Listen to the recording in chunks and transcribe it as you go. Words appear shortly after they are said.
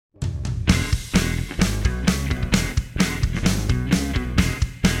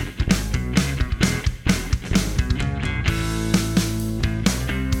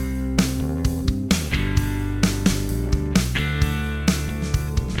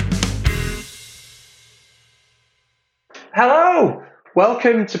Hello,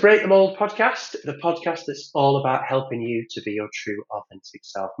 welcome to Break the Mould podcast, the podcast that's all about helping you to be your true, authentic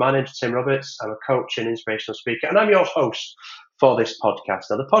self. My name's Tim Roberts. I'm a coach and inspirational speaker, and I'm your host for this podcast.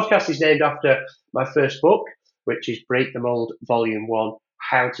 Now, the podcast is named after my first book, which is Break the Mould Volume 1,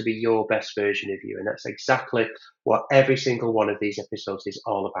 How to Be Your Best Version of You. And that's exactly what every single one of these episodes is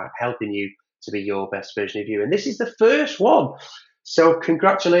all about, helping you to be your best version of you. And this is the first one. So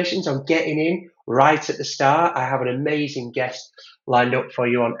congratulations on getting in right at the start. I have an amazing guest lined up for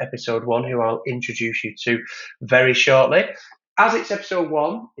you on episode 1 who I'll introduce you to very shortly. As it's episode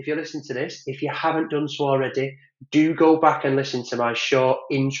 1, if you're listening to this, if you haven't done so already, do go back and listen to my short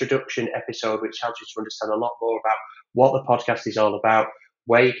introduction episode, which helps you to understand a lot more about what the podcast is all about,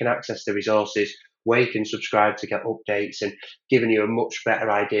 where you can access the resources, where you can subscribe to get updates, and giving you a much better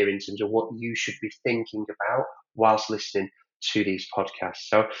idea in terms of what you should be thinking about whilst listening to these podcasts.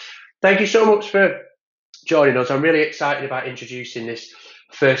 So thank you so much for joining us. I'm really excited about introducing this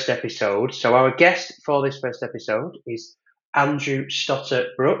first episode. So our guest for this first episode is Andrew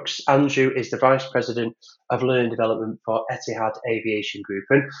Stotter-Brooks. Andrew is the Vice President of Learning Development for Etihad Aviation Group.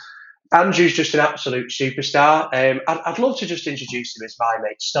 And Andrew's just an absolute superstar. I'd love to just introduce him as my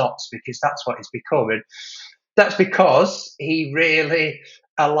mate Stotts, because that's what he's become. And that's because he really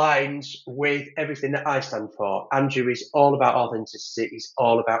aligns with everything that I stand for. Andrew is all about authenticity. He's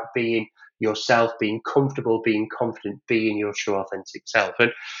all about being yourself, being comfortable, being confident, being your true authentic self.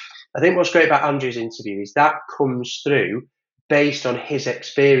 And I think what's great about Andrew's interview is that comes through based on his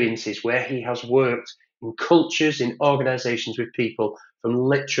experiences where he has worked in cultures, in organizations with people from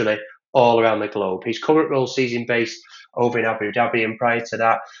literally all around the globe. His current role sees him based over in Abu Dhabi, and prior to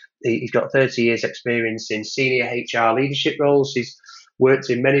that, he's got 30 years experience in senior HR leadership roles. He's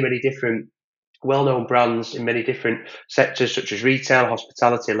worked in many, many different well-known brands in many different sectors, such as retail,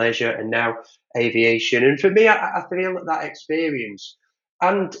 hospitality, leisure, and now aviation. And for me, I feel that experience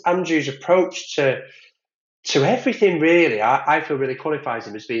and Andrew's approach to everything really, I feel really qualifies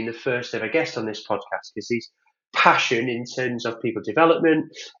him as being the first ever guest on this podcast, because his passion in terms of people development,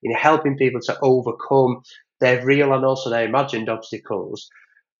 in helping people to overcome their real and also their imagined obstacles,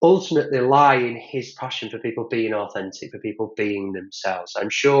 ultimately lie in his passion for people being authentic, for people being themselves.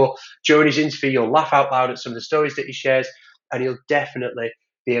 I'm sure during his interview you'll laugh out loud at some of the stories that he shares, and you'll definitely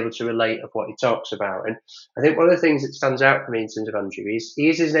be able to relate of what he talks about. And I think one of the things that stands out for me in terms of Andrew is he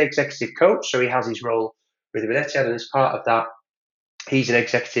is an executive coach, so he has his role with Etihad, and as part of that, he's an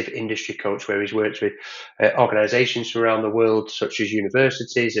executive industry coach where he's worked with organisations from around the world, such as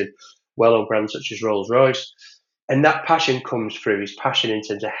universities and well-known brands such as Rolls-Royce. And that passion comes through, his passion in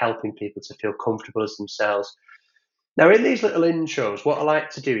terms of helping people to feel comfortable as themselves. Now, in these little intros, what I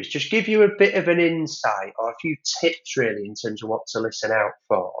like to do is just give you a bit of an insight or a few tips, really, in terms of what to listen out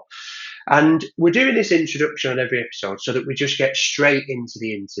for. And we're doing this introduction on every episode so that we just get straight into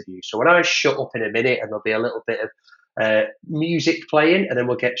the interview. So when I shut up in a minute, and there'll be a little bit of music playing, and then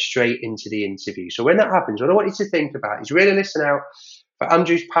we'll get straight into the interview. So when that happens, what I want you to think about is really listen out for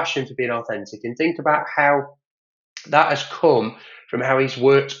Andrew's passion for being authentic, and think about how that has come from how he's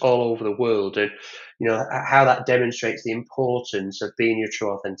worked all over the world, and how that demonstrates the importance of being your true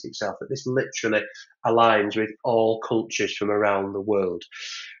authentic self, that this literally aligns with all cultures from around the world.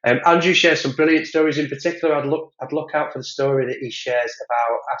 Andrew shares some brilliant stories. In particular, I'd look out for the story that he shares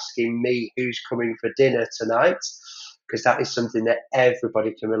about asking me who's coming for dinner tonight, because that is something that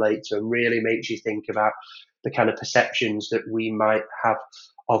everybody can relate to and really makes you think about the kind of perceptions that we might have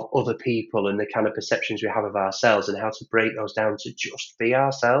of other people and the kind of perceptions we have of ourselves, and how to break those down to just be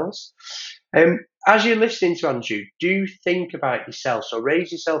ourselves. As you're listening to Andrew, do think about yourself. So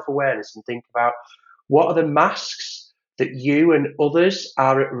raise your self-awareness and think about what are the masks that you and others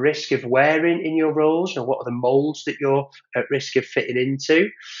are at risk of wearing in your roles, and what are the molds that you're at risk of fitting into.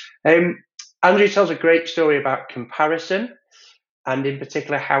 Andrew tells a great story about comparison, and in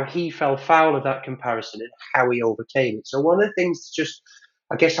particular how he fell foul of that comparison and how he overcame it. So one of the things to just,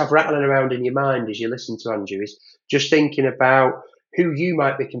 I guess, have rattling around in your mind as you listen to Andrew is just thinking about who you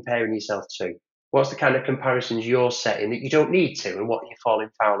might be comparing yourself to. What's the kind of comparisons you're setting that you don't need to, and what you're falling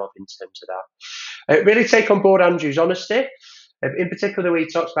foul of in terms of that. Really take on board Andrew's honesty, in particular the way he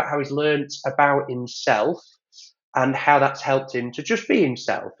talks about how he's learnt about himself and how that's helped him to just be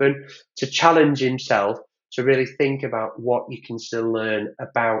himself and to challenge himself to really think about what you can still learn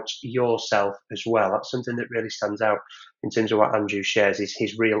about yourself as well. That's something that really stands out in terms of what Andrew shares, is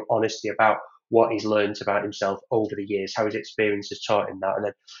his real honesty about what he's learned about himself over the years, how his experience has taught him that, and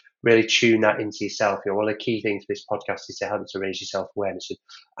then really tune that into yourself. One of the key things for this podcast is to help you to raise your self-awareness,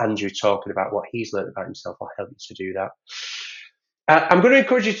 and Andrew talking about what he's learned about himself will help you to do that. I'm going to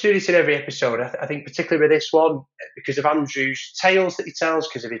encourage you to do this in every episode. I think particularly with this one, because of Andrew's tales that he tells,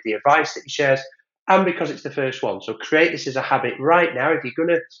 because of the advice that he shares, and because it's the first one. So create this as a habit right now. If you're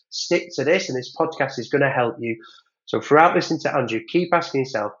going to stick to this, and this podcast is going to help you. So throughout listening to Andrew, keep asking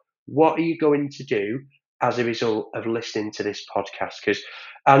yourself, what are you going to do as a result of listening to this podcast? Because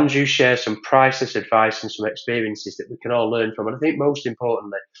Andrew shares some priceless advice and some experiences that we can all learn from. And I think most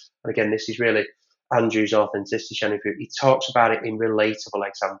importantly, and again, this is really Andrew's authenticity shining through. He talks about it in relatable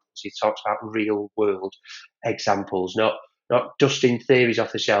examples. He talks about real world examples, not dusting theories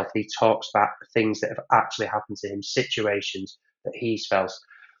off the shelf. He talks about things that have actually happened to him, situations that he's felt.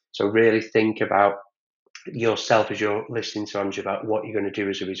 So really think about yourself as you're listening to Andrew about what you're going to do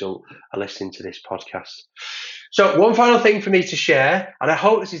as a result of listening to this podcast. So one final thing for me to share, and I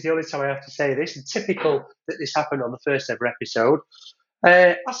hope this is the only time I have to say this, and typical that this happened on the first ever episode.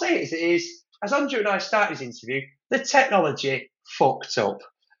 I'll say it as it is. As Andrew and I started his interview, the technology fucked up.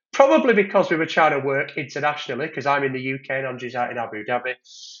 Probably because we were trying to work internationally, because I'm in the UK and Andrew's out in Abu Dhabi.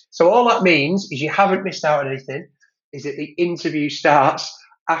 So all that means is you haven't missed out on anything, is that the interview starts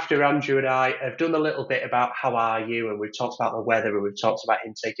after Andrew and I have done a little bit about how are you, and we've talked about the weather, and we've talked about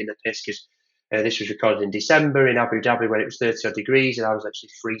him taking the piss, because this was recorded in December in Abu Dhabi when it was 30 odd degrees, and I was actually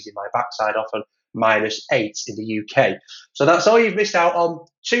freezing my backside off on -8 in the UK. So that's all you've missed out on.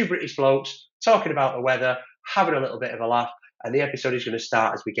 Two British blokes talking about the weather, having a little bit of a laugh, and the episode is going to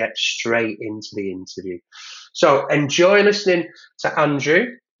start as we get straight into the interview. So enjoy listening to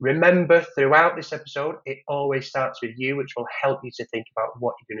Andrew. Remember, throughout this episode, it always starts with you, which will help you to think about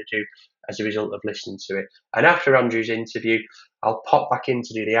what you're going to do as a result of listening to it. And after Andrew's interview, I'll pop back in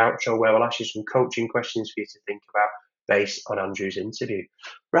to do the outro where we'll ask you some coaching questions for you to think about based on Andrew's interview.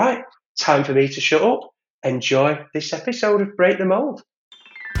 Right, time for me to shut up. Enjoy this episode of Break the Mould.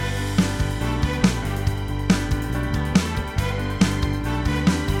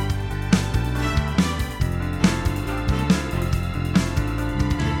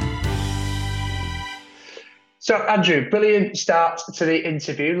 So, Andrew, brilliant start to the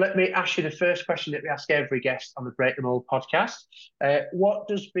interview. Let me ask you the first question that we ask every guest on the Break the Mould podcast. What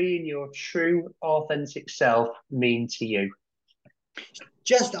does being your true, authentic self mean to you?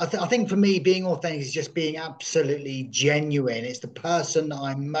 I think for me, being authentic is just being absolutely genuine. It's the person that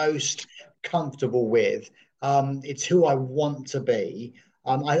I'm most comfortable with. It's who I want to be.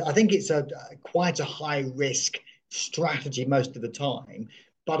 I think it's quite a high risk strategy most of the time.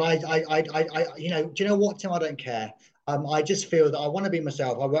 But do you know what, Tim? I don't care. I just feel that I want to be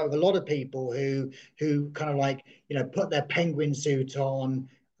myself. I work with a lot of people who kind of like, put their penguin suit on.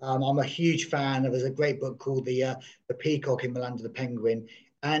 I'm a huge fan of. There's a great book called the Peacock in the Land of the Penguin,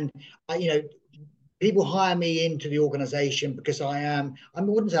 and people hire me into the organization because I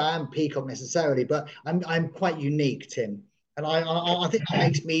wouldn't say I am Peacock necessarily, but I'm quite unique, Tim, and I think that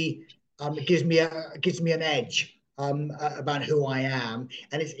makes me it gives me an edge about who I am,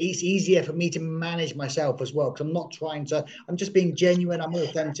 and it's easier for me to manage myself as well because I'm just being genuine. I'm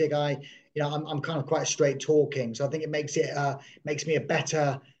authentic. I'm kind of quite straight talking, so I think it makes me a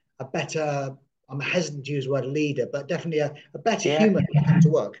better. I'm hesitant to use the word leader, but definitely a better human to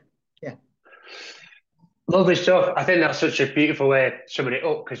work. Yeah. Lovely stuff. I think that's such a beautiful way of summing it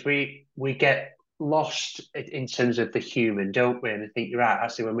up because we get lost in terms of the human, don't we? And I think you're right.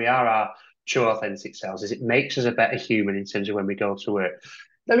 Actually, when we are our true authentic selves, is it makes us a better human in terms of when we go to work.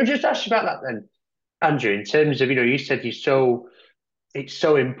 Let me just ask you about that then, Andrew. In terms of you said it's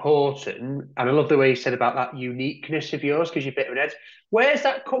so important, and I love the way you said about that uniqueness of yours because you're a bit of an edge. Where's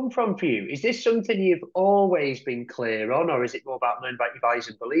that come from for you? Is this something you've always been clear on, or is it more about learning about your values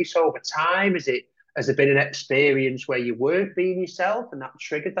and beliefs over time? Has there been an experience where you weren't being yourself and that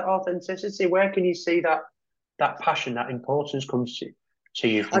triggered that authenticity? Where can you see that passion, that importance comes to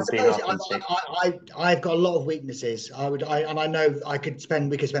you from being authentic? I've got a lot of weaknesses. I know we could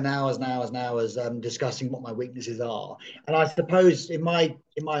spend hours and hours and hours discussing what my weaknesses are. And I suppose in my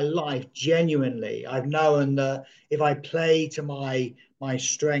life, genuinely, I've known that if I play to my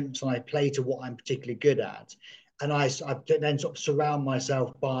strengths and I play to what I'm particularly good at, and I then sort of surround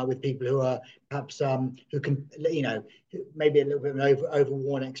myself with people who are perhaps who can, maybe a little bit of an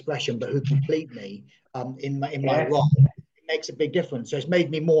overworn expression, but who complete me in my role. Makes a big difference. So it's made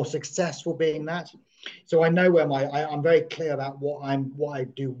me more successful being that. So I know where I'm very clear about what I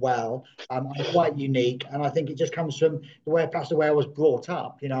do well. I'm quite unique, and I think it just comes from the way I was brought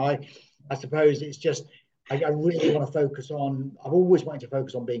up. I suppose it's just I really want to focus on. I've always wanted to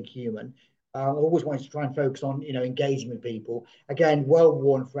focus on being human. I've always wanted to try and focus on engaging with people. Again,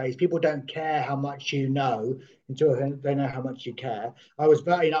 well-worn phrase. People don't care how much you know until they know how much you care. I was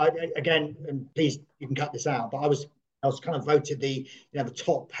very again, and please you can cut this out, but I was I was kind of voted the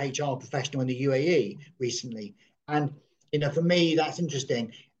top HR professional in the UAE recently, and for me that's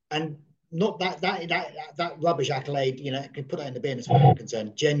interesting, and not that rubbish accolade. Can put that in the bin as far as I'm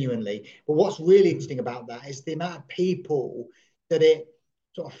concerned, genuinely. But what's really interesting about that is the amount of people that it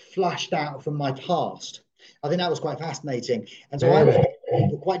sort of flushed out from my past. I think that was quite fascinating, and so I was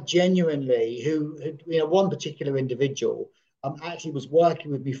people quite genuinely one particular individual actually was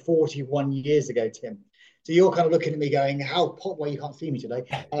working with me 41 years ago, Tim. So you're kind of looking at me going, well, you can't see me today.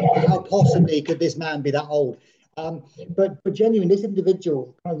 How possibly could this man be that old? But genuinely, this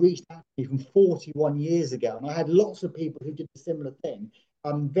individual kind of reached out to me from 41 years ago. And I had lots of people who did a similar thing,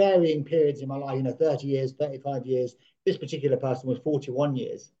 varying periods in my life, 30 years, 35 years. This particular person was 41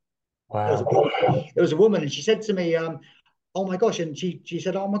 years. Wow. There was a woman, and she said to me, oh my gosh, and she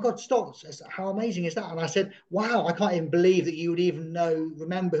said, oh my God, stop, how amazing is that? And I said, wow, I can't even believe that you would even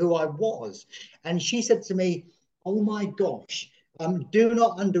remember who I was. And she said to me, oh my gosh, do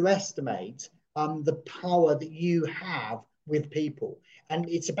not underestimate the power that you have with people, and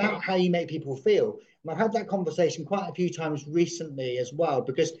it's about how you make people feel. And I've had that conversation quite a few times recently as well,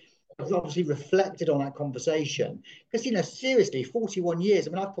 because I've obviously reflected on that conversation, because seriously, 41 years,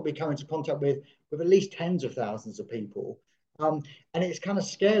 I mean, I've probably come into contact with at least tens of thousands of people, and it's kind of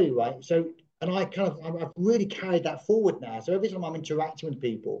scary, right? So, and I've really carried that forward now. So every time I'm interacting with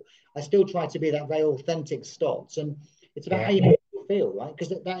people, I still try to be that very authentic Stotts, and it's about how you make people feel, right?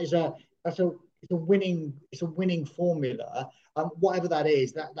 Because it's a winning formula. Whatever that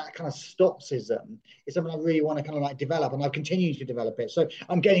is, that kind of Stottsism is something I really want to kind of like develop, and I've continued to develop it. So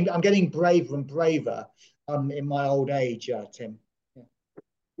I'm getting braver and braver in my old age, Tim.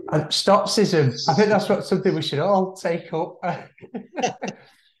 And Stotsism, I think that's something we should all take up.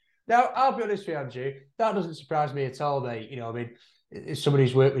 Now, I'll be honest with you, Andrew, that doesn't surprise me at all, mate. I mean, as somebody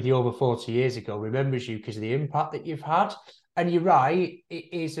who's worked with you over 40 years ago remembers you because of the impact that you've had. And you're right,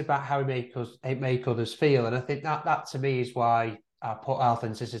 it is about how we make others feel. And I think that to me is why I put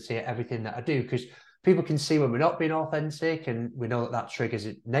authenticity at everything that I do, because people can see when we're not being authentic, and we know that triggers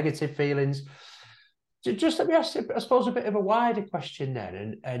negative feelings. Just let me ask, I suppose, a bit of a wider question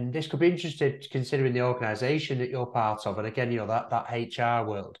then, and this could be interesting considering the organisation that you're part of, and again, that HR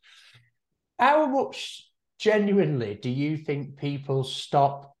world. How much genuinely do you think people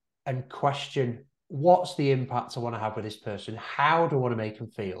stop and question what's the impact I want to have with this person? How do I want to make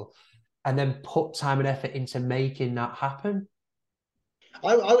them feel? And then put time and effort into making that happen?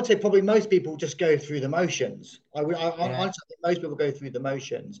 I would say probably most people just go through the motions. Yeah. Honestly think most people go through the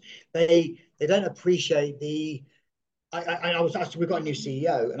motions. They don't appreciate the. I was actually, we've got a new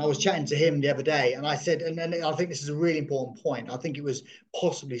CEO, and I was chatting to him the other day, and I said, and I think this is a really important point. I think it was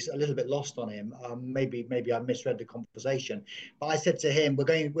possibly a little bit lost on him. Maybe I misread the conversation, but I said to him,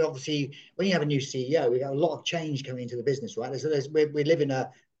 we obviously, when you have a new CEO, we have a lot of change coming into the business, right? We live in a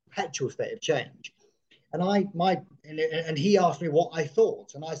perpetual state of change. And he asked me what I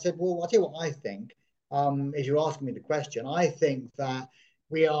thought, and I said, well, I'll tell you what I think. If you're asking me the question, I think that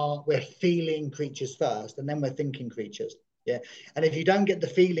we're feeling creatures first, and then we're thinking creatures. Yeah, and if you don't get the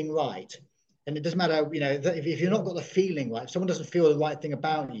feeling right, and it doesn't matter, if you're not got the feeling right, if someone doesn't feel the right thing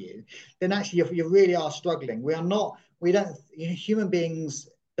about you, then actually you really are struggling. We don't, human beings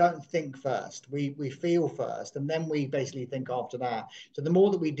don't think first. We feel first, and then we basically think after that. So the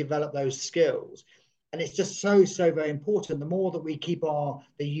more that we develop those skills, and it's just so very important, the more that we keep the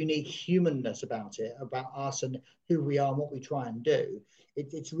unique humanness about it, about us and who we are and what we try and do,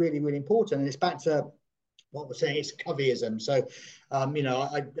 it's really important. And it's back to what we're saying, it's Coveyism. So I'm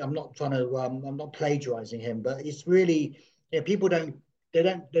not trying to I'm not plagiarizing him, but it's really, people they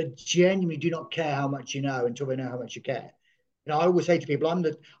genuinely do not care how much you know until they know how much you care. I always say to people,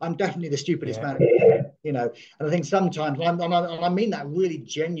 I'm definitely the stupidest man, and I think sometimes and I mean that really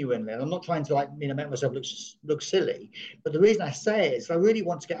genuinely. And I'm not trying to make myself look silly, but the reason I say it is I really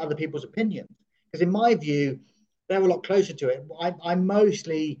want to get other people's opinions, because in my view, they're a lot closer to it. I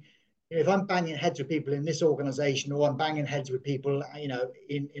mostly, if I'm banging heads with people in this organization, or I'm banging heads with people,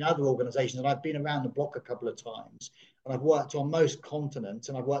 in other organizations, and I've been around the block a couple of times, and I've worked on most continents,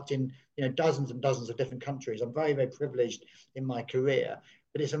 and I've worked in dozens and dozens of different countries. I'm very, very privileged in my career,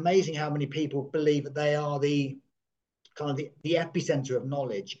 but it's amazing how many people believe that they are the kind of the epicenter of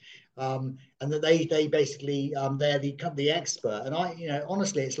knowledge, and that they basically they're the expert. And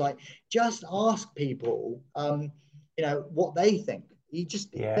honestly, it's like, just ask people what they think. You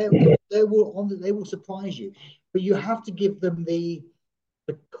just they will surprise you, but you have to give them the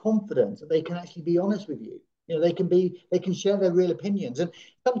confidence that they can actually be honest with you. They can share their real opinions, and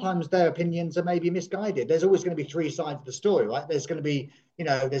sometimes their opinions are maybe misguided. There's always going to be three sides of the story, right? There's going to be,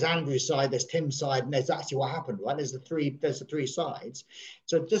 there's Andrew's side, there's Tim's side, and there's actually what happened, right? There's the three sides.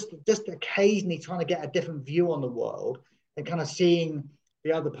 So just occasionally trying to get a different view on the world and kind of seeing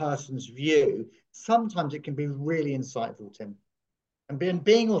the other person's view, sometimes it can be really insightful, Tim. And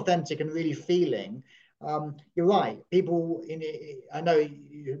being authentic and really feeling, you're right. People I know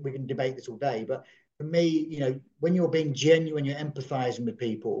we can debate this all day, but for me, when you're being genuine, you're empathizing with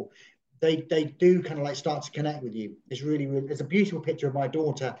people, they do kind of like start to connect with you. It's really, really, there's a beautiful picture of my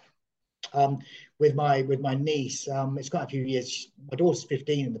daughter, um, with my niece. It's quite a few years. My daughter's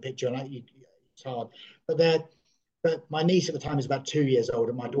 15 in the picture, and it's hard, but but my niece at the time is about 2 years old,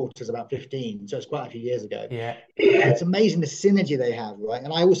 and my daughter's about 15, so it's quite a few years ago. Yeah. It's amazing the synergy they have, right?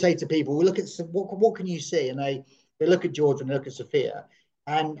 And I always say to people, we look at what can you see, and they look at George and they look at Sophia,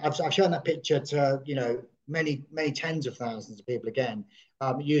 and I've shown that picture to many tens of thousands of people again.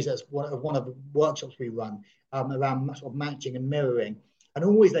 Use it as one of the workshops we run, around sort of matching and mirroring, and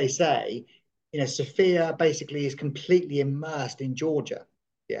always they say, Sophia basically is completely immersed in Georgia,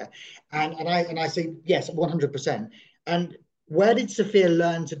 yeah, and I say yes, 100%. And where did Sophia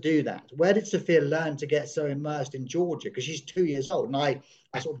learn to do that? Where did Sophia learn to get so immersed in Georgia? Because she's 2 years old, and I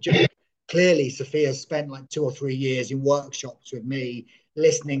sort of joke. Clearly, Sophia spent like 2 or 3 years in workshops with me,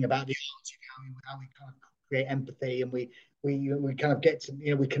 listening about the art of how we kind of create empathy, and we kind of get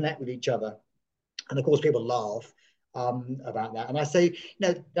to, we connect with each other. And of course, people laugh about that. And I say,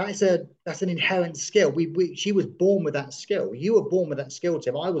 that's an inherent skill. She was born with that skill. You were born with that skill,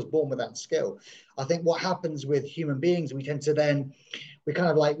 Tim. I was born with that skill. I think what happens with human beings, we tend to then, we kind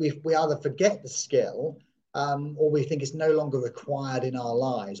of like we either forget the skill, or we think it's no longer required in our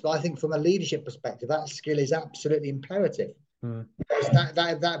lives. But I think from a leadership perspective, that skill is absolutely imperative. Mm.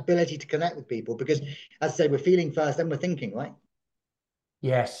 That ability to connect with people, because as I say, we're feeling first, then we're thinking, right?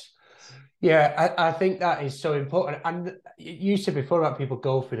 Yes. Yeah, I think that is so important. And you said before about people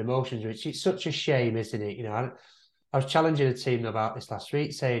go through the motions, which it's such a shame, isn't it? I was challenging a team about this last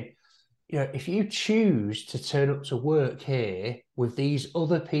week, saying, if you choose to turn up to work here with these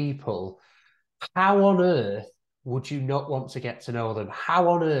other people, how on earth would you not want to get to know them? How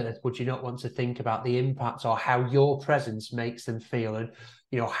on earth would you not want to think about the impact or how your presence makes them feel? And,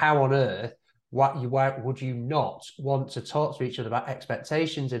 how on earth why would you not want to talk to each other about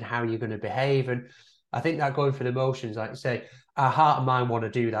expectations and how you're going to behave? And I think that going through the motions, like you say, our heart and mind want to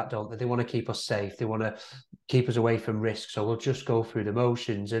do that, don't they? They want to keep us safe. They want to keep us away from risk. So we'll just go through the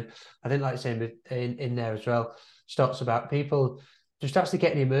motions. And I think, like saying in there as well, talks about people just actually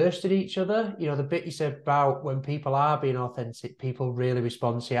getting immersed in each other. The bit you said about when people are being authentic, people really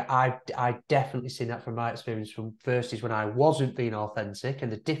respond to you. I definitely seen that from my experience from versus when I wasn't being authentic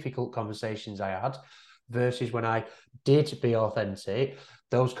and the difficult conversations I had versus when I did be authentic.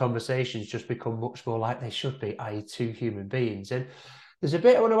 Those conversations just become much more like they should be, i.e. two human beings. And there's a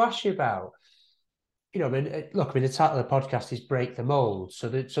bit I want to ask you about. The title of the podcast is Break the Mold. So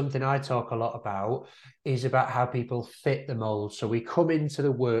that's something I talk a lot about is about how people fit the mold. So we come into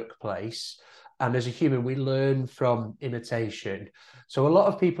the workplace and as a human, we learn from imitation. So a lot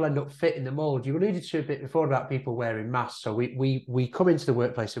of people end up fitting the mold. You alluded to a bit before about people wearing masks. So we come into the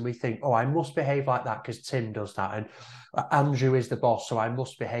workplace and we think, oh, I must behave like that because Tim does that. And Andrew is the boss, so I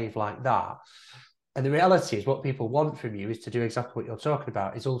must behave like that. And the reality is what people want from you is to do exactly what you're talking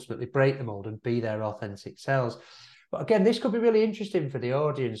about, is ultimately break the mold and be their authentic selves. But again, this could be really interesting for the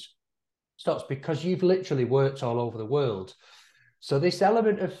audience, Stotts, because you've literally worked all over the world. So this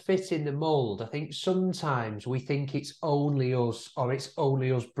element of fitting the mold, I think sometimes we think it's only us or it's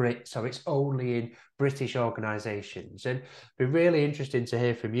only us Brits or it's only in British organisations. And it'd be really interesting to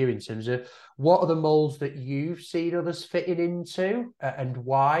hear from you in terms of what are the molds that you've seen others fitting into and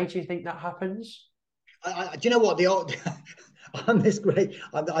why do you think that happens? Do you know what I'm this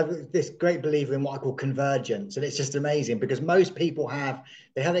great believer in what I call convergence, and it's just amazing because most people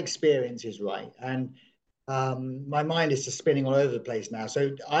they have experiences, right? And my mind is just spinning all over the place now.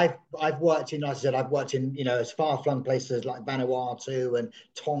 So I've worked in, like I said, I've worked in as far flung places like Vanuatu and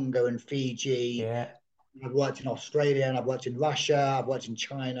Tonga and Fiji. Yeah. I've worked in Australia and I've worked in Russia. I've worked in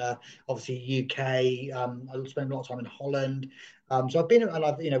China, obviously UK. I spent a lot of time in Holland. So I've been and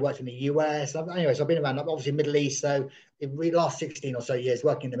I've worked in the US. So I've been around obviously Middle East. So in the last 16 or so years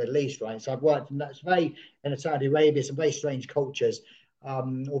working in the Middle East, right? So I've worked in Saudi Arabia, some very strange cultures,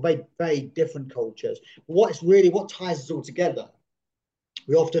 or very very different cultures. What ties us all together,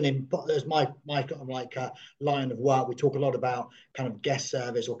 we often as my kind of like line of work, we talk a lot about kind of guest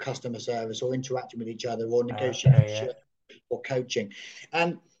service or customer service or interacting with each other or negotiation Okay, or coaching.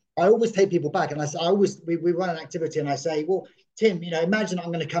 And I always take people back, and we run an activity, and I say, well, Tim, imagine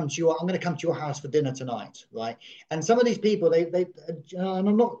I'm going to come to your house for dinner tonight, right? And some of these people, and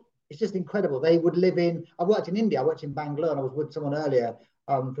I'm not. It's just incredible. They would live in. I worked in India. I worked in Bangalore, and I was with someone earlier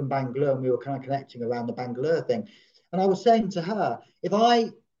from Bangalore, and we were kind of connecting around the Bangalore thing. And I was saying to her, if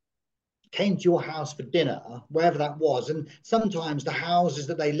I came to your house for dinner, wherever that was. And sometimes the houses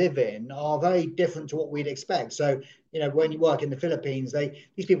that they live in are very different to what we'd expect. So, when you work in the Philippines,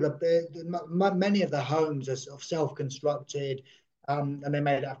 these people are many of the homes are sort of self-constructed, and they're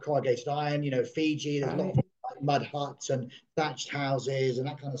made out of corrugated iron. Fiji, there's a lot of Right. like, mud huts and thatched houses and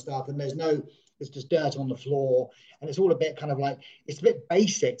that kind of stuff. And there's just dirt on the floor, and it's all a bit kind of like it's a bit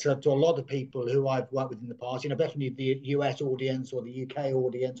basic to a lot of people who I've worked with in the past. Definitely the US audience or the UK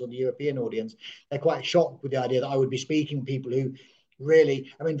audience or the European audience, they're quite shocked with the idea that I would be speaking to people who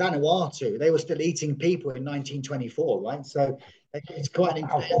really, I mean, Vanuatu, they were still eating people in 1924, right? So it's quite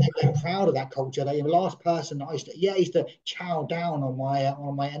Wow. they're proud of that culture. The last person I used to chow down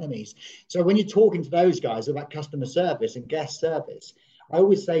on my enemies. So when you're talking to those guys about customer service and guest service, I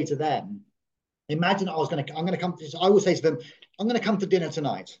always say to them, imagine I'm going to come to this. I will say to them, I'm going to come for dinner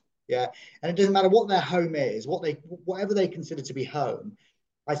tonight. Yeah. And it doesn't matter what their home is, whatever they consider to be home.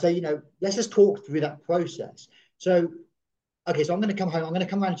 I say, let's just talk through that process. So, okay, so I'm going to come home. I'm going to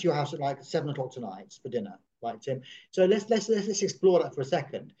come round to your house at like 7 o'clock tonight for dinner, right, Tim? So let's explore that for a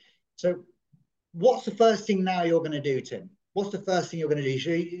second. So, what's the first thing now you're going to do, Tim? What's the first thing you're going to do?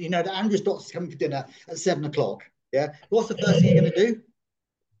 So, that Andrew's doctor's coming for dinner at 7 o'clock. Yeah. What's the first thing you're going to do?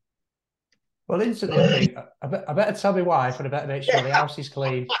 Well, instantly I think I better tell my wife and I better make sure the house is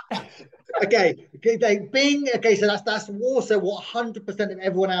clean. Okay, okay. So that's also what 100% of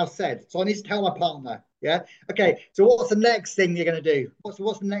everyone else said. So I need to tell my partner. Yeah. Okay. So what's the next thing you're going to do? What's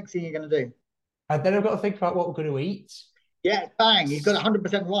the next thing you're going to do? And then I've got to think about what we're going to eat. Yeah, bang! You've got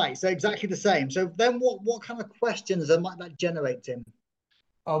 100% right. So exactly the same. So then, what kind of questions might that generate, Tim?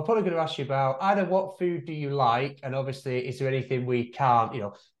 I'm probably going to ask you about either what food do you like, and obviously, is there anything we can't?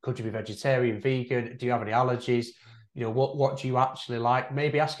 Could you be vegetarian, vegan? Do you have any allergies? What do you actually like?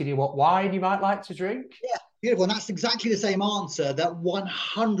 Maybe asking you what wine you might like to drink. Yeah, beautiful. And that's exactly the same answer that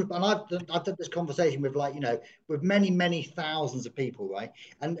 100. And I've done this conversation with with many thousands of people, right?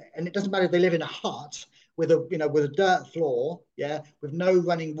 And it doesn't matter if they live in a hut with a dirt floor, yeah, with no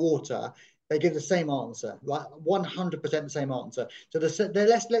running water. They give the same answer, right? 100% the same answer. So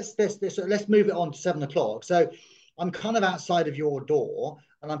let's move it on to 7 o'clock. So I'm kind of outside of your door,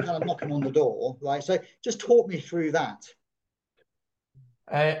 and I'm kind of knocking on the door, right? So just talk me through that.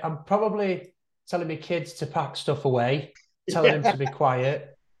 I'm probably telling my kids to pack stuff away, telling them Yeah. to be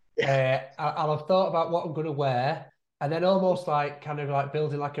quiet. I'll have thought about what I'm going to wear, and then almost like kind of like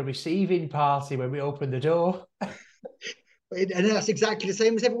building like a receiving party when we open the door. And that's exactly the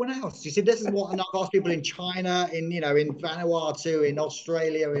same as everyone else. You see, this is what I've asked people in China, in Vanuatu, in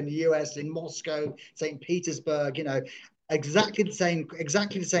Australia, in the US, in Moscow, St. Petersburg. Exactly the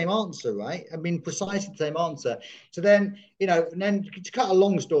same answer, right? I mean, precisely the same answer. So then, and then to cut a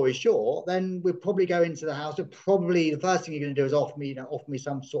long story short, then we'll probably go into the house. And probably the first thing you're going to do is offer me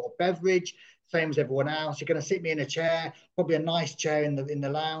some sort of beverage, same as everyone else. You're going to sit me in a chair, probably a nice chair in the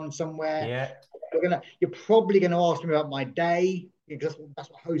lounge somewhere. Yeah, You're probably gonna ask me about my day because that's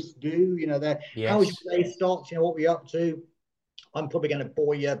what hosts do. How was yes, your day starts? What were you up to? I'm probably going to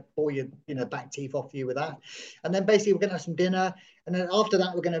bore your, back teeth off you with that. And then basically we're going to have some dinner. And then after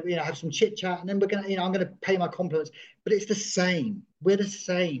that, we're going to, have some chit chat. And then we're going to, I'm going to pay my compliments. But it's the same. We're the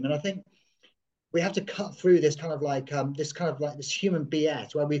same. And I think we have to cut through this human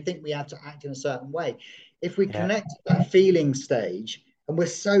BS where we think we have to act in a certain way. If we yeah, connect to that feeling stage, and we're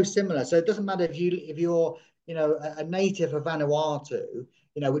so similar, so it doesn't matter if you're a native of Vanuatu,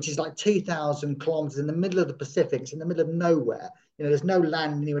 which is like 2,000 kilometers in the middle of the Pacific. It's in the middle of nowhere. There's no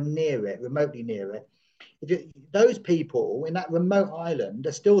land anywhere near it, remotely near it. Those people in that remote island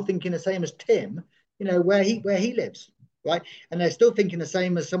are still thinking the same as Tim, where he lives, right? And they're still thinking the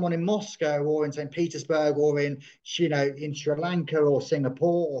same as someone in Moscow or in St. Petersburg or in Sri Lanka or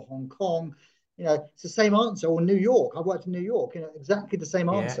Singapore or Hong Kong. It's the same answer. Or New York. I worked in New York. Exactly the same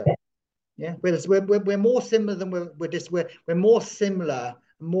yeah. answer. Yeah, we're more similar than we're more similar,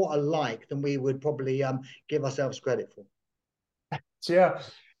 more alike than we would probably give ourselves credit for. So yeah,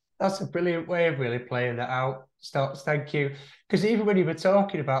 that's a brilliant way of really playing that out. Stokes, thank you. Because even when you were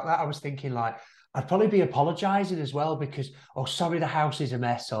talking about that, I was thinking like I'd probably be apologising as well because sorry the house is a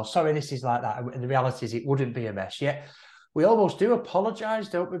mess or sorry this is like that. And the reality is it wouldn't be a mess. Yet we almost do apologise,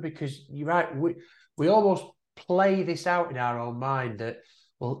 don't we? Because you're right, we almost play this out in our own mind that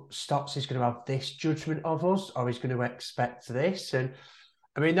Stotts is going to have this judgment of us or he's going to expect this. And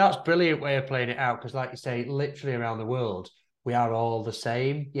I mean, that's a brilliant way of playing it out because, like you say, literally around the world, we are all the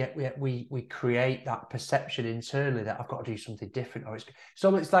same. Yet we create that perception internally that I've got to do something different, or it's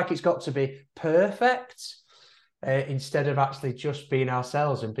almost like it's got to be perfect instead of actually just being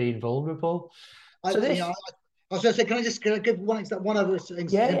ourselves and being vulnerable. I, So you know, this, I was going to say, can I give one other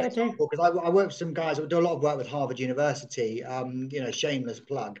yeah, do. example? Because I work with some guys that do a lot of work with Harvard University. Shameless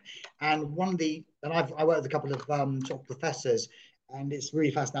plug. And I work with a couple of sort of professors, and it's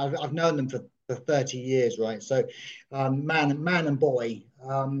really fascinating. I've known them for 30 years, right? So, man and boy,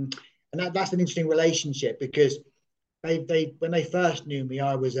 and that's an interesting relationship because they when they first knew me,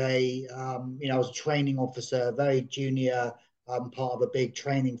 I was I was a training officer, very junior, part of a big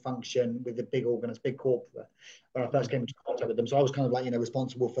training function with a big corporate. When I first came into contact with them, so I was kind of like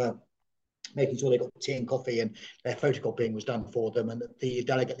responsible for making sure they got tea and coffee and their photocopying was done for them and the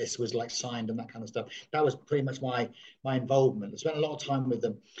delegate list was like signed and that kind of stuff. That was pretty much my involvement. I spent a lot of time with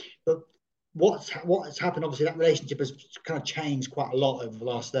them, but what's happened, obviously that relationship has kind of changed quite a lot over the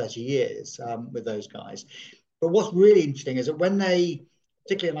last 30 years with those guys. But what's really interesting is that when they,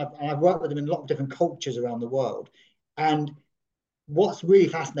 particularly, and I've worked with them in a lot of different cultures around the world, and what's really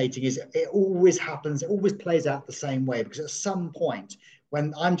fascinating is it always happens, it always plays out the same way because at some point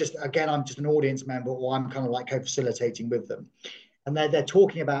when I'm just an audience member or I'm kind of like co-facilitating with them and they're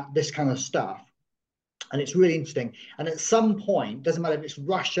talking about this kind of stuff and it's really interesting. And at some point, doesn't matter if it's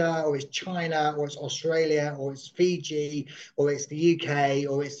Russia or it's China or it's Australia or it's Fiji or it's the UK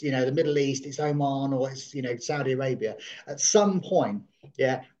or it's the Middle East, it's Oman or it's Saudi Arabia. At some point,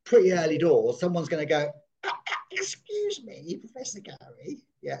 yeah, pretty early doors, someone's going to go, "Excuse me, Professor Gary."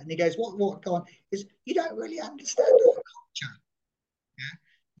 Yeah, and he goes, "What? Go on." Is you don't really understand our culture. Yeah,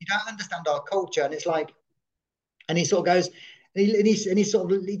 you don't understand our culture, and it's like, and he sort of goes,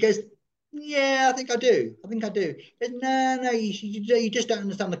 he goes, "Yeah, I think I do. I think I do." He goes, "No, you just don't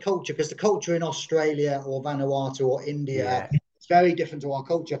understand the culture because the culture in Australia or Vanuatu or India Yeah, is very different to our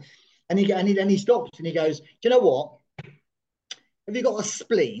culture." And he stops and he goes, "Do you know what? Have you got a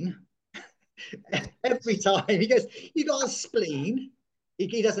spleen?" Every time he goes, "You got a spleen."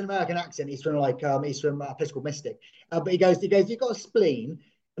 He does an American accent. He's from a place called Mystic, but "You got a spleen?"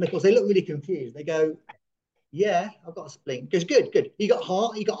 And of course, they look really confused. They go, "Yeah, I've got a spleen." He goes, "Good, good. You got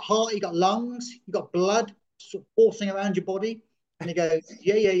heart, you got lungs, you got blood sort of coursing around your body." And he goes,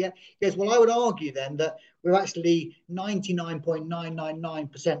 "Yeah, yeah, yeah." He goes, "Well, I would argue then that we're actually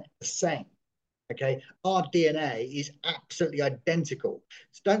 99.999% the same. Okay, our DNA is absolutely identical.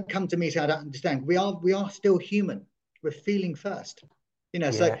 So don't come to me saying I don't understand. We are still human. We're feeling first.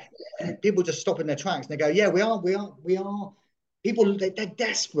 So yeah, people just stop in their tracks and they go, "Yeah, we are." People they're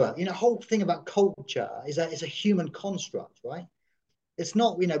desperate. Whole thing about culture is that it's a human construct, right? It's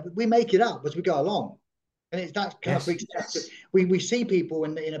not. We make it up as we go along, and it's that kind of yes. freaks us out. We see people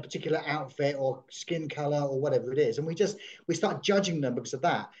in a particular outfit or skin color or whatever it is, and we start judging them because of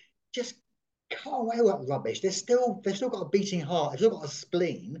that. Just cut away with that rubbish. They've still got a beating heart. They've still got a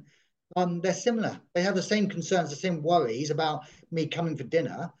spleen. They're similar. They have the same concerns, the same worries about me coming for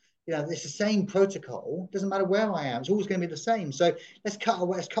dinner. It's the same protocol. Doesn't matter where I am. It's always going to be the same. So let's cut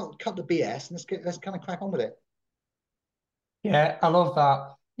away. Let's cut the BS and let's kind of crack on with it. Yeah, I love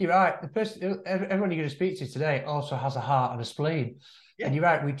that. You're right. The person, everyone you're going to speak to today also has a heart and a spleen. And Yeah. you're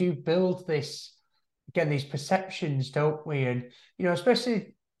right. We do build this, again, these perceptions, don't we? And,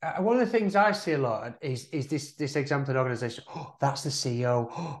 especially one of the things I see a lot is this example of an organization. Oh, that's the CEO.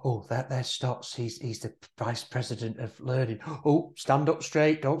 Oh, there's Stotts. He's the vice president of learning. Oh, stand up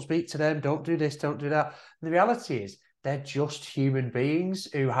straight. Don't speak to them. Don't do this. Don't do that. And the reality is, they're just human beings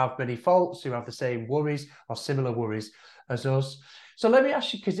who have many faults, who have the same worries or similar worries as us. So let me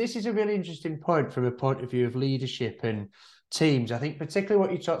ask you, because this is a really interesting point from a point of view of leadership and teams. I think particularly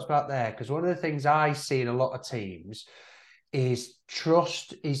what you talked about there, because one of the things I see in a lot of teams is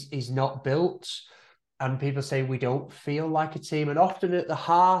trust is not built. And people say we don't feel like a team. And often at the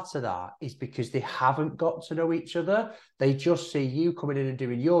heart of that is because they haven't got to know each other. They just see you coming in and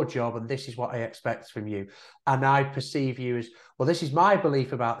doing your job, and this is what I expect from you. And I perceive you as, well, this is my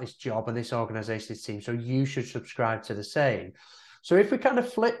belief about this job and this organization, this team. So you should subscribe to the same. So if we kind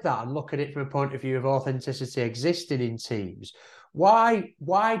of flip that and look at it from a point of view of authenticity existing in teams, why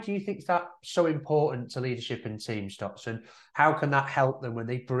do you think that's so important to leadership in team stocks, and how can that help them when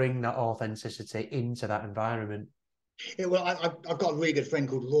they bring that authenticity into that environment? Yeah, well, I've got a really good friend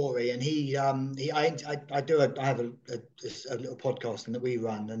called Rory, and I have a little podcasting that we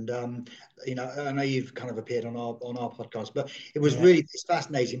run, and I know you've kind of appeared on our podcast, but Yeah, it's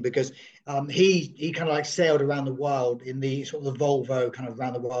fascinating because he kind of like sailed around the world in the sort of the Volvo kind of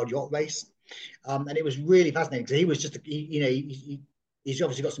around the world yacht race, and it was really fascinating because he was just he's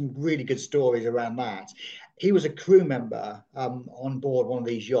obviously got some really good stories around that. He was a crew member on board one of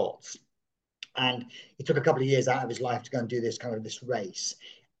these yachts, and he took a couple of years out of his life to go and do this race.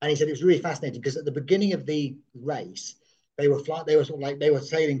 And he said it was really fascinating because at the beginning of the race, they were sort of like they were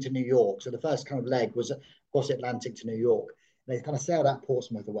sailing to New York. So the first kind of leg was across the Atlantic to New York. They kind of sailed out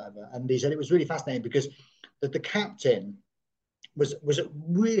Portsmouth or whatever. And he said it was really fascinating because the captain was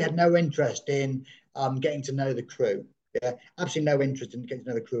really had no interest in getting to know the crew. Yeah, absolutely no interest in getting to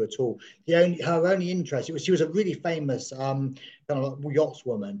know the crew at all. Her only interest, she was a really famous kind of like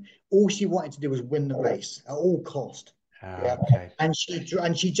yachtswoman. All she wanted to do was win the race at all cost. Ah, Yeah, okay. and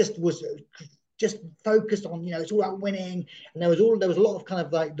she just was just focused on, it's all about winning. And there was a lot of kind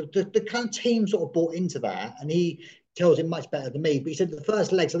of like the kind of team sort of bought into that. And he tells it much better than me. But he said the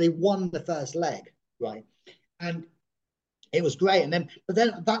first leg, so they won the first leg, right? And it was great. But then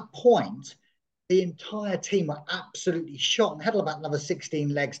at that point, the entire team were absolutely shot and had about another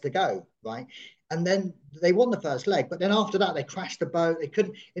 16 legs to go, right? And then they won the first leg, but then after that they crashed the boat. They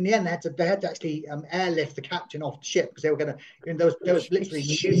couldn't. In the end, they had to actually airlift the captain off the ship because they were going to. There was literally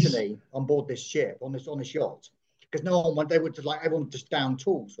mutiny on board this ship on this yacht because no one they would just like everyone just down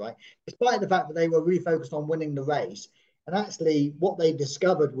tools, right? Despite the fact that they were really focused on winning the race, and actually what they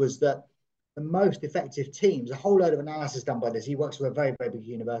discovered was that the most effective teams, a whole load of analysis done by this. He works for a very, very big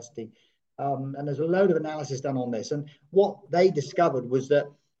university. And there's a load of analysis done on this. And what they discovered was that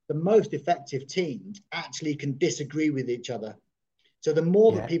the most effective teams actually can disagree with each other. So the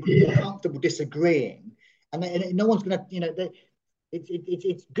more that people feel comfortable disagreeing, and no one's going to,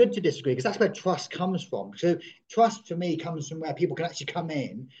 it's good to disagree because that's where trust comes from. So trust for me comes from where people can actually come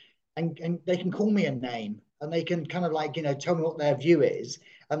in and they can call me a name and they can kind of like, tell me what their view is.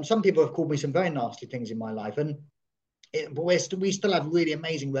 Some people have called me some very nasty things in my life. But we still have really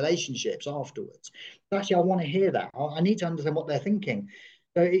amazing relationships afterwards. But actually, I want to hear that. I need to understand what they're thinking.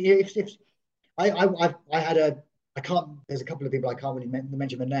 So if I had I can't. There's a couple of people I can't really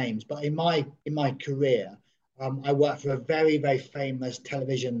mention their names, but in my career, I worked for a very very famous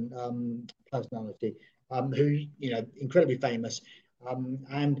television personality who incredibly famous,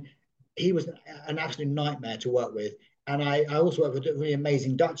 and he was an absolute nightmare to work with. And I also worked with a really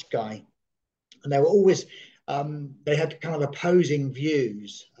amazing Dutch guy, and they were always they had kind of opposing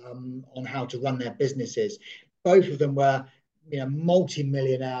views on how to run their businesses. Both of them were,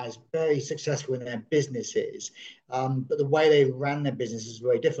 multi-millionaires, very successful in their businesses, but the way they ran their businesses was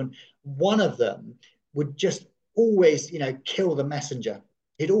very different. One of them would just always, kill the messenger.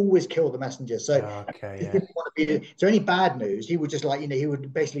 He'd always kill the messenger. So Okay, he yeah. didn't want to be. So any bad news, he would just like, he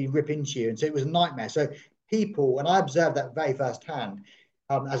would basically rip into you, and so it was a nightmare. So people, and I observed that very firsthand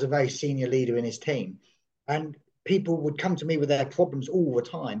as a very senior leader in his team. And people would come to me with their problems all the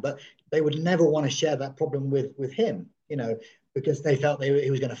time, but they would never want to share that problem with him, because they felt he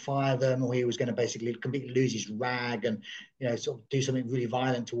was going to fire them or he was going to basically completely lose his rag and, sort of do something really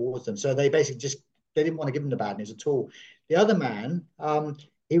violent towards them. So they basically they didn't want to give him the bad news at all. The other man,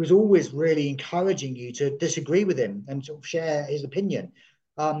 he was always really encouraging you to disagree with him and sort of share his opinion.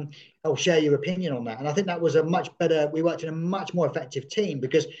 Or share your opinion on that. And I think that was we worked in a much more effective team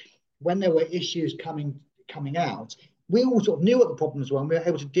because when there were issues coming out, we all sort of knew what the problems were and we were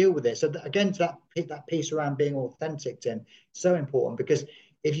able to deal with it. So again, to that piece around being authentic, Tim, so important because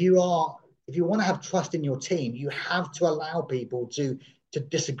if you want to have trust in your team, you have to allow people to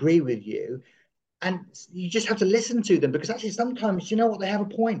disagree with you, and you just have to listen to them because actually sometimes they have a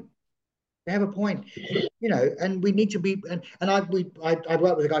point. They have a point, and we need to be. And I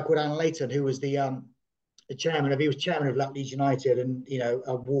worked with a guy called Alan Layton who was the chairman of he was chairman of Leeds United and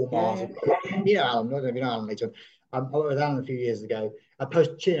Walmart. Alan, I don't know if you know Alan Layton. I worked with Alan a few years ago.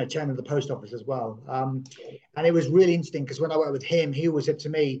 Chairman of the post office as well. And it was really interesting because when I worked with him, he always said to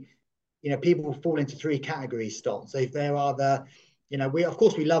me, people fall into three categories, Stott. So if there are we of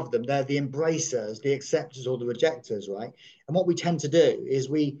course we love them. They're the embracers, the acceptors, or the rejectors, right? And what we tend to do is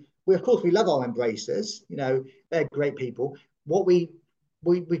we of course we love our embracers. They're great people. What we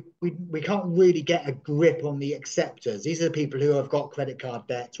can't really get a grip on the acceptors. These are the people who have got credit card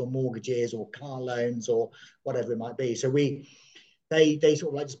debts or mortgages or car loans or whatever it might be. So they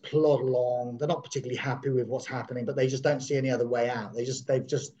sort of like just plod along. They're not particularly happy with what's happening, but they just don't see any other way out. They've just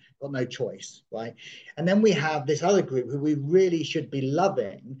got no choice, right? And then we have this other group who we really should be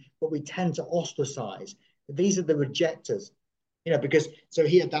loving, but we tend to ostracize. These are the rejectors, because so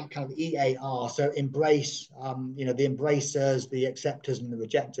he had that kind of EAR, so embrace, the embracers, the acceptors, and the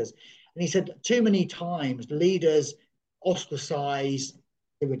rejectors. And he said too many times leaders ostracize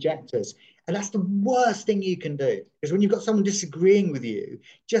the rejectors. And that's the worst thing you can do. Because when you've got someone disagreeing with you,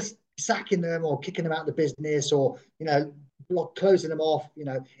 just sacking them or kicking them out of the business or, closing them off,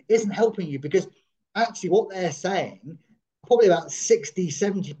 isn't helping you, because actually what they're saying, probably about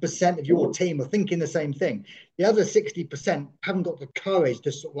 60-70% of your team are thinking the same thing. The other 60% haven't got the courage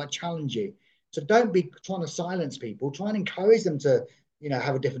to sort of like challenge you. So don't be trying to silence people. Try and encourage them to,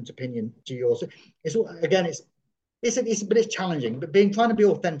 have a different opinion to yours. It's again, but it's challenging. But trying to be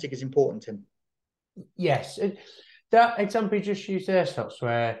authentic is important, Tim. Yes, that example you just used there, Stocks,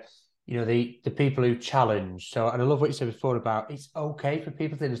 where the people who challenge. So, and I love what you said before about it's okay for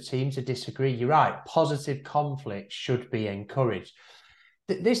people in a team to disagree. You're right. Positive conflict should be encouraged.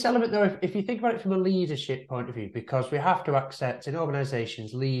 This element, though, if you think about it from a leadership point of view, because we have to accept in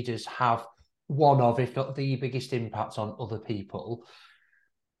organisations, leaders have one of, if not the biggest impact on other people.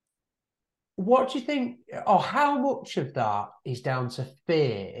 What do you think, or how much of that is down to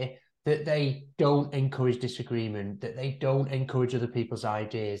fear that they don't encourage disagreement, that they don't encourage other people's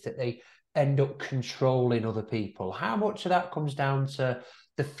ideas, that they end up controlling other people? How much of that comes down to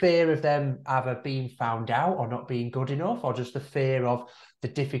the fear of them either being found out or not being good enough, or just the fear of the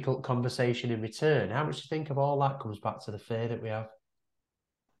difficult conversation in return? How much do you think of all that comes back to the fear that we have?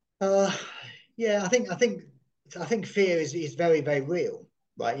 Yeah, I think fear is very, very real,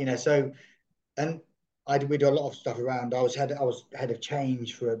 right? So, and we do a lot of stuff around. I was head of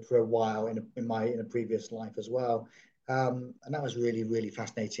change for a while in a previous life as well, and that was really, really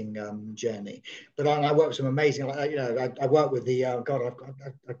fascinating journey. But I worked with some amazing, I worked with the God.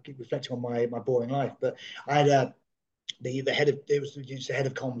 I keep reflecting on my boring life, but I had the head of it was the head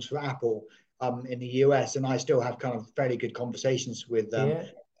of comms for Apple in the US, and I still have kind of fairly good conversations with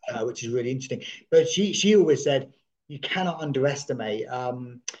Yeah, which is really interesting. But she always said you cannot underestimate.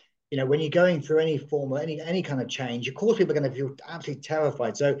 When you're going through any form of any kind of change, of course people are going to feel absolutely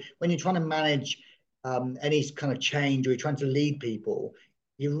terrified. So when you're trying to manage any kind of change, or you're trying to lead people,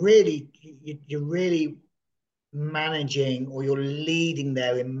 you're really managing, or you're leading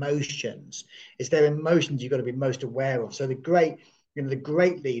their emotions. It's their emotions you've got to be most aware of. So the great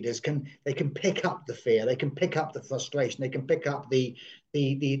leaders can pick up the fear, they can pick up the frustration, they can pick up the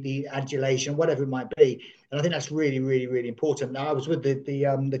adulation, whatever it might be. And I think that's really, really, really important. Now, I was with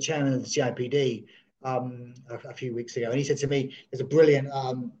the chairman of the CIPD a few weeks ago, and he said to me, "There's a brilliant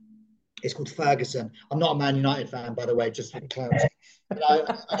it's called Ferguson." I'm not a Man United fan, by the way, just for clarity.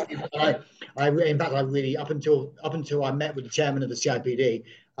 But in fact, I really, up until I met with the chairman of the CIPD,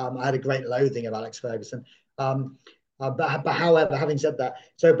 I had a great loathing of Alex Ferguson. But however, having said that,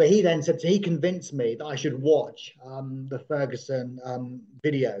 but he convinced me that I should watch the Ferguson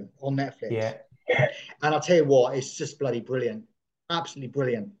video on Netflix. yeah, And I'll tell you what, it's just bloody brilliant, absolutely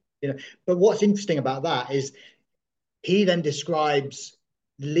brilliant. But what's interesting about that is he then describes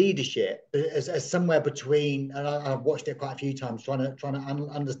leadership as somewhere between, and I've watched it quite a few times trying to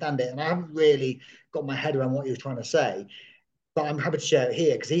understand it, and I haven't really got my head around what he was trying to say, but I'm happy to share it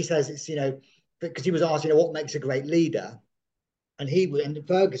here, because he says it's, because he was asked, what makes a great leader, and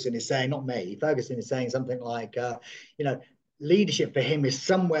Ferguson is saying, not me, Ferguson is saying something like, leadership for him is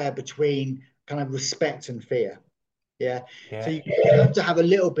somewhere between kind of respect and fear. Yeah. So yeah, you have to have a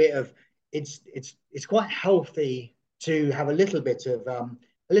little bit of, it's quite healthy to have a little bit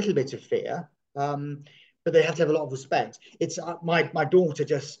of fear, but they have to have a lot of respect. It's my daughter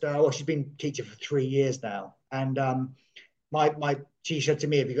just she's been teacher for 3 years now, and she said to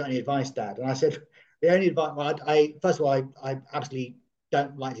me, "Have you got any advice, Dad?" And I said, "The only advice, well, I first of all, I absolutely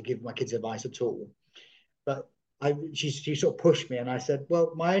don't like to give my kids advice at all, but." She sort of pushed me, and I said,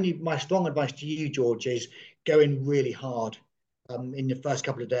 "Well, my strong advice to you, George, is going really hard in the first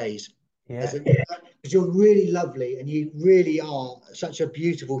couple of days, yeah, because you're really lovely and you really are such a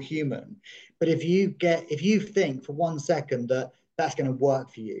beautiful human. But if you think for 1 second that that's going to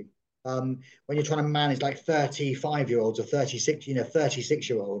work for you, when you're trying to manage like 35-year-olds or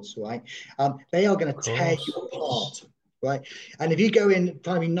 36-year-olds, right? They are going of to tear you course. apart." Right. And if you go in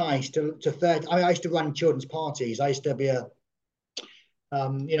trying to be nice to 30, I used to run children's parties. I used to be I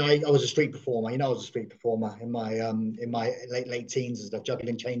was a street performer. I was a street performer in my late teens and stuff,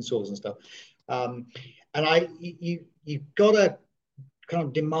 juggling chainsaws and stuff. And you've got to kind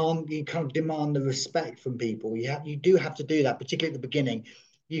of demand the respect from people. You do have to do that, particularly at the beginning.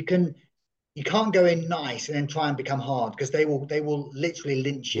 You can't go in nice and then try and become hard, because they will literally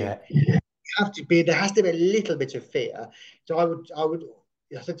lynch you. Yeah, There has to be a little bit of fear. So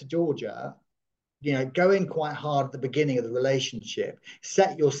I said to Georgia, go in quite hard at the beginning of the relationship,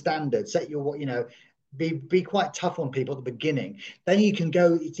 set your standards, be quite tough on people at the beginning. Then you can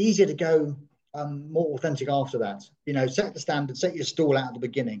go, it's easier to go more authentic after that. Set the standard, set your stall out at the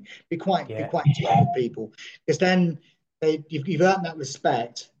beginning, be quite yeah, tough with people, because then you've earned that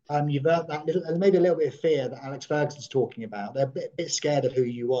respect. You've earned that little, and maybe a little bit of fear that Alex Ferguson's talking about. They're a bit scared of who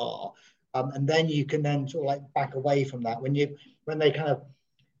you are, and then you can then sort of like back away from that when they kind of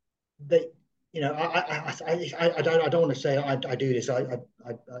they I don't want to say I do this.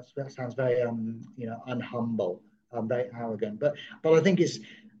 That sounds very unhumble, very arrogant. But I think it's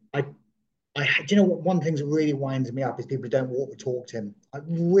I do you know what, one thing that really winds me up is people who don't walk the talk, Tim. It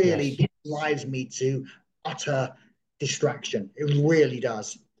Yes. really drives me to utter distraction. It really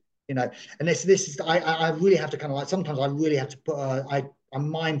does. And this is I really have to kind of like sometimes I really have to put I'm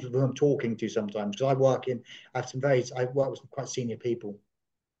mindful of who I'm talking to sometimes because I work with some quite senior people,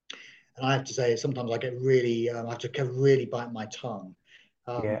 and I have to say sometimes I get really I have to really bite my tongue.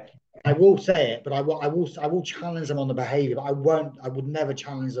 Um, Yeah. I will say it, but I will challenge them on the behaviour, but I would never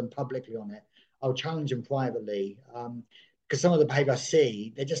challenge them publicly on it. I'll challenge them privately, because some of the behaviour I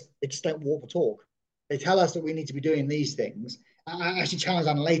see, they just don't walk the talk. They tell us that we need to be doing these things. I actually challenged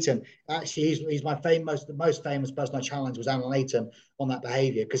Alan Leighton. Actually, he's the most famous person I challenged was Alan Leighton on that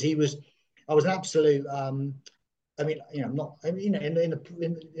behaviour because I was an absolute I mean, not, I mean,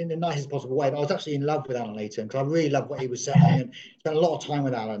 in the nicest possible way, but I was actually in love with Alan Leighton because I really loved what he was saying and spent a lot of time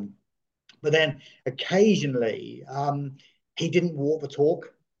with Alan. But then occasionally, he didn't walk the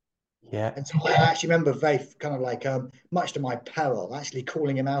talk. Yeah. And so I actually remember very kind of like, much to my peril, actually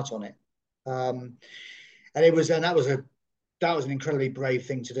calling him out on it. Um, and that was an incredibly brave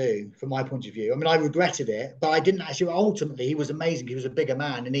thing to do from my point of view. I mean, I regretted it, but I didn't actually. Ultimately, he was amazing. He was a bigger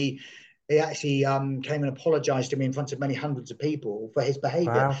man, and he actually came and apologized to me in front of many hundreds of people for his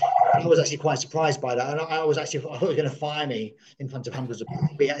behavior. Wow. I was actually quite surprised by that, and I thought he was going to fire me in front of hundreds of people.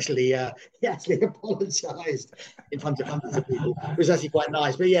 He actually apologized in front of hundreds of people. It was actually quite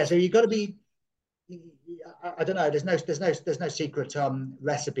nice. But yeah, so you've got to be. I don't know. There's no secret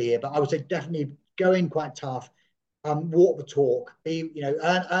recipe here, but I would say definitely go in quite tough, walk the talk,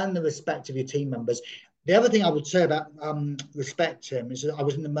 earn the respect of your team members. The other thing I would say about respect, Tim, is that I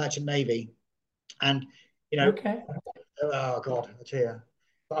was in the Merchant Navy, and you know, Okay. oh God, I tell you,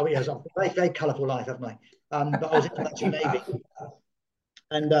 but yeah, it's a very very colourful life, haven't I? But I was in the Merchant Navy,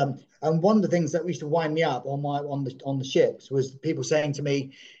 and one of the things that used to wind me up on the ships was people saying to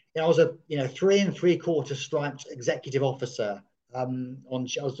me, I was a 3 3/4 striped executive officer. I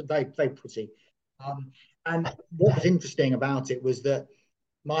was very very pretty, and what was interesting about it was that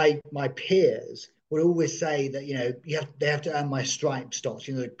my peers would always say that they have to earn my stripe stocks.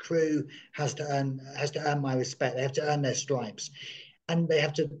 The crew has to earn my respect. They have to earn their stripes, and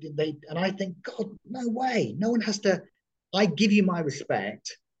and I think, God, no way. No one has to. I give you my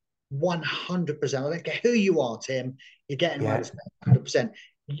respect 100%. I don't care who you are, Tim. You're getting my Yeah. respect 100%.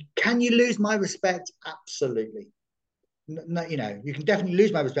 Can you lose my respect? Absolutely. No, you can definitely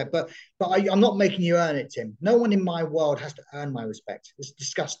lose my respect, but I'm not making you earn it, Tim. No one in my world has to earn my respect. It's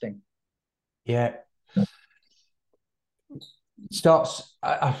disgusting. Yeah. Stots,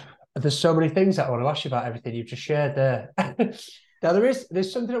 there's so many things that I want to ask you about everything you've just shared there. Now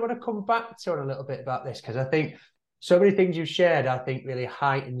there's something I want to come back to on a little bit about this because I think so many things you've shared, I think really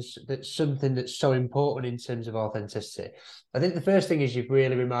heightens that something that's so important in terms of authenticity. I think the first thing is you've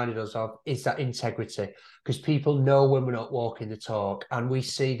really reminded us of is that integrity because people know when we're not walking the talk, and we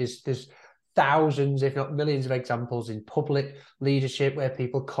see there's thousands, if not millions, of examples in public leadership where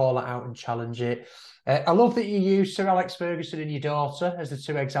people call it out and challenge it. I love that you use Sir Alex Ferguson and your daughter as the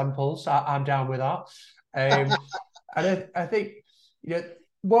two examples. I'm down with that. And I think,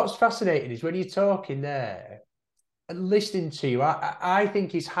 what's fascinating is when you're talking there and listening to you, I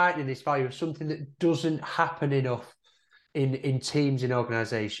think it's heightening this value of something that doesn't happen enough in teams and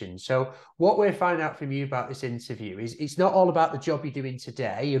organizations. So what we're finding out from you about this interview is it's not all about the job you're doing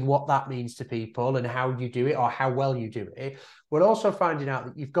today and what that means to people and how you do it or how well you do it. We're also finding out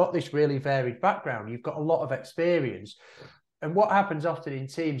that you've got this really varied background. You've got a lot of experience. And what happens often in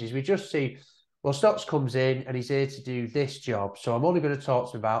teams is we just see, well, Stocks comes in and he's here to do this job. So I'm only going to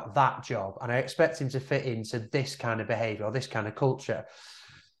talk to him about that job. And I expect him to fit into this kind of behavior or this kind of culture.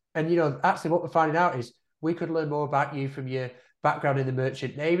 And, actually what we're finding out is we could learn more about you from your background in the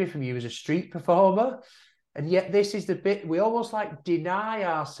Merchant Navy, from you as a street performer. And yet this is the bit we almost like deny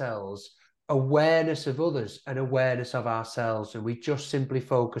ourselves awareness of others and awareness of ourselves. And we just simply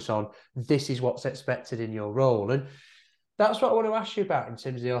focus on this is what's expected in your role. And that's what I want to ask you about in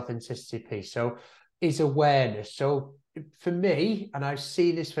terms of the authenticity piece. So is awareness. So for me, and I've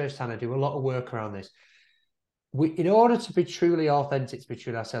seen this firsthand, I do a lot of work around this. In order to be truly authentic, to be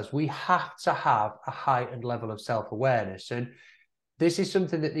true to ourselves, we have to have a heightened level of self-awareness. And this is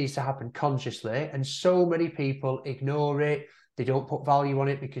something that needs to happen consciously. And so many people ignore it. They don't put value on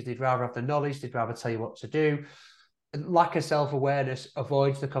it because they'd rather have the knowledge. They'd rather tell you what to do. lack of self-awareness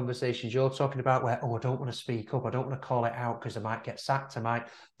avoids the conversations you're talking about where, oh, I don't want to speak up, I don't want to call it out because I might get sacked,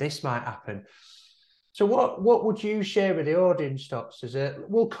 this might happen. So what would you share with the audience, Stotts, as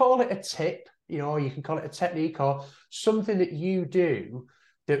we'll call it a tip, or you can call it a technique or something that you do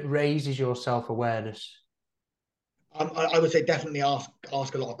that raises your self-awareness? I would say definitely ask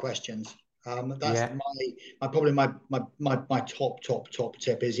a lot of questions. That's Yeah. probably my top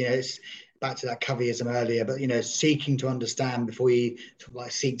tip is, it's back to that Coveyism earlier, but seeking to understand before you sort of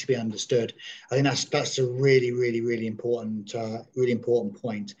like seek to be understood. I think that's a really important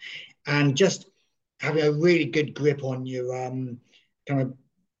point, and just having a really good grip on your kind of.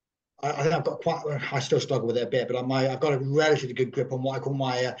 I think I've got quite. I still struggle with it a bit, but I've got a relatively good grip on what I call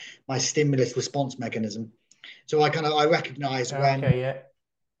my stimulus response mechanism. So I recognize when Okay. Yeah.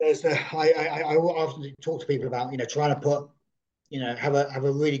 there's I often talk to people about trying to put have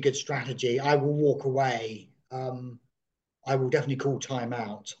a really good strategy. I will walk away. I will definitely call time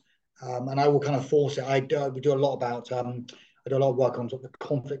out, and I will kind of force it. We do a lot about I do a lot of work on sort of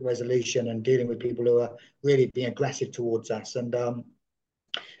conflict resolution and dealing with people who are really being aggressive towards us, and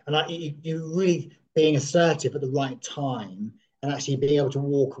you really being assertive at the right time and actually being able to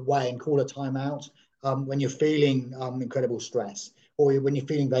walk away and call a timeout when you're feeling incredible stress or when you're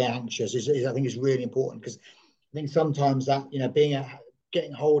feeling very anxious I think is really important, because I think sometimes that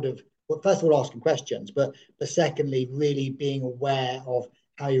getting hold of, well, first of all asking questions, but secondly really being aware of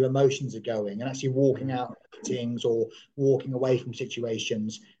how your emotions are going and actually walking out of meetings or walking away from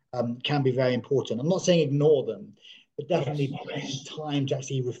situations can be very important. I'm not saying ignore them, but definitely time to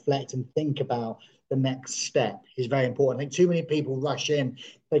actually reflect and think about the next step is very important. I think too many people rush in,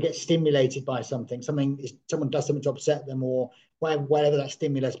 they get stimulated by someone does something to upset them or whatever that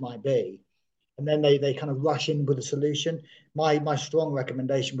stimulus might be, and then they kind of rush in with a solution. My strong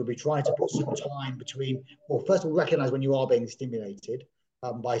recommendation would be try to put some time between, well, first of all, recognize when you are being stimulated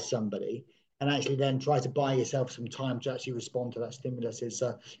by somebody, and actually then try to buy yourself some time to actually respond to that stimulus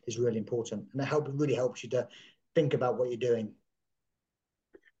is really important, and it really helps you to think about what you're doing.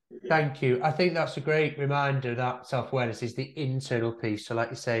 Thank you. I think that's a great reminder that self-awareness is the internal piece. So like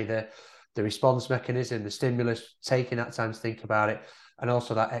you say, the response mechanism, the stimulus, taking that time to think about it, and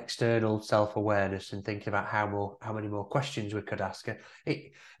also that external self-awareness and thinking about how many more questions we could ask.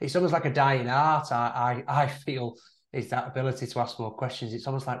 It's almost like a dying art. I feel is that ability to ask more questions. It's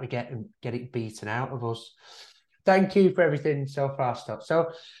almost like we get it beaten out of us. Thank you for everything so far, Scott.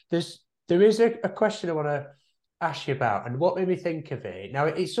 So there is a question I want to ask you about, and what made me think of it. Now,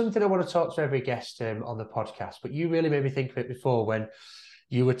 it's something I want to talk to every guest on the podcast, but you really made me think of it before when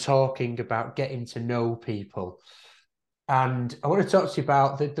you were talking about getting to know people. And I want to talk to you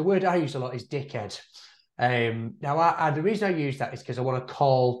about the word I use a lot is dickhead. Now, the reason I use that is because I want to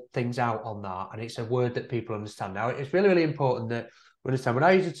call things out on that, and it's a word that people understand. Now, it's really important that we understand when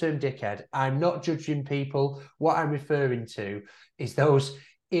I use the term dickhead, I'm not judging people. What I'm referring to is those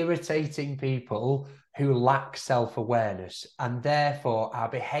irritating people who lack self-awareness and therefore are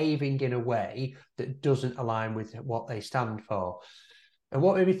behaving in a way that doesn't align with what they stand for. And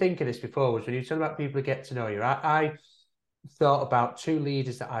what made me think of this before was when you talk about people who get to know you, I thought about two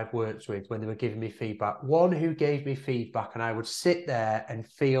leaders that I've worked with when they were giving me feedback. One who gave me feedback and I would sit there and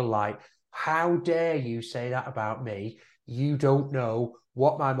feel like, how dare you say that about me? You don't know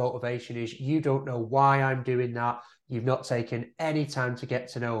what my motivation is. You don't know why I'm doing that. You've not taken any time to get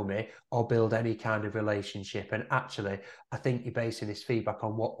to know me or build any kind of relationship. And actually, I think you're basing this feedback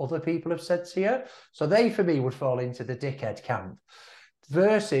on what other people have said to you. So they, for me, would fall into the dickhead camp.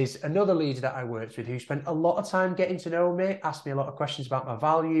 Versus another leader that I worked with who spent a lot of time getting to know me, asked me a lot of questions about my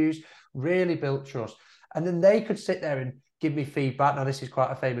values, really built trust. And then they could sit there and give me feedback. Now, this is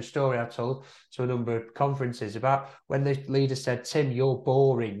quite a famous story I've told to a number of conferences about when the leader said, Tim, you're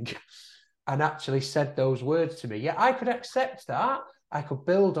boring, and actually said those words to me. Yeah, I could accept that. I could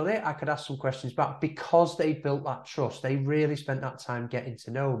build on it. I could ask some questions back because they built that trust. They really spent that time getting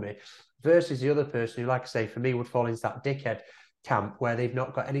to know me versus the other person who, like I say, for me would fall into that dickhead camp where they've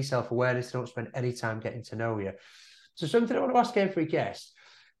not got any self-awareness, they don't spend any time getting to know you. So something I want to ask every guest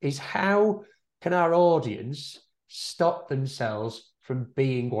is how can our audience stop themselves from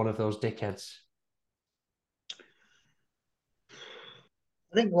being one of those dickheads?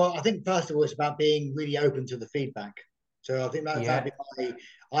 I think first of all, it's about being really open to the feedback. So I think that'd Yeah. be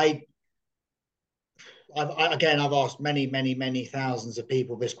I, I've asked many thousands of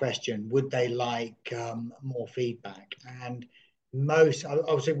people this question: would they like more feedback? And I would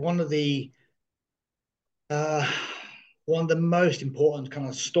say uh, one of the most important kind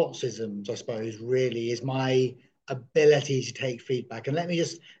of Stottsisms, I suppose, really is my ability to take feedback. And let me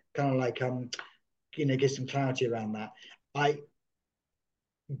just kind of like give some clarity around that. I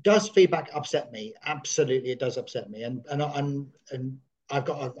Does feedback upset me? Absolutely, it does upset me, and I've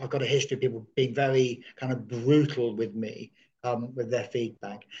got a history of people being very kind of brutal with me with their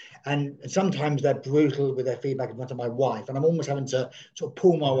feedback, and sometimes they're brutal with their feedback in front of my wife, and I'm almost having to sort of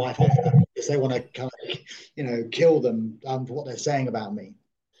pull my wife off them because they want to kind of kill them for what they're saying about me.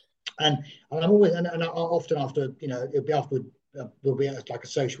 And I'm always and often after it'll be after we'll be at like a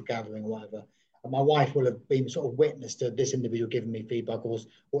social gathering or whatever. And my wife will have been sort of witness to this individual giving me feedback, or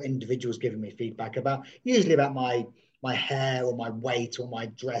individuals giving me feedback about usually about my hair or my weight or my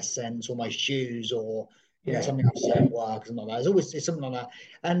dress sense or my shoes or something I've said at work or something like that. It's something like that.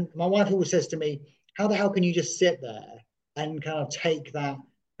 And my wife always says to me, "How the hell can you just sit there and kind of take that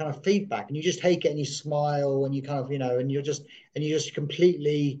kind of feedback and you just take it and you smile and you kind of and you're just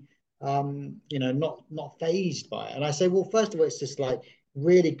completely not phased by it?" And I say, well, first of all, it's just like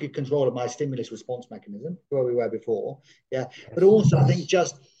really good control of my stimulus response mechanism, where we were before. Yeah. But also,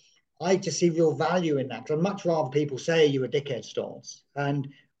 I just see real value in that. Because I'd much rather people say you're a dickhead, Stolz,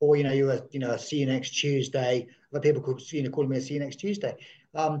 or you're a see you next Tuesday. But people calling me a see you next Tuesday,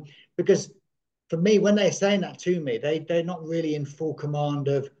 because for me, when they're saying that to me, they're not really in full command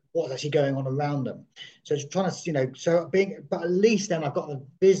of what's actually going on around them. So just trying to, but at least then I've got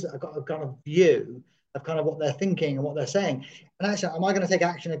I've got a kind of view of kind of what they're thinking and what they're saying. And actually, am I going to take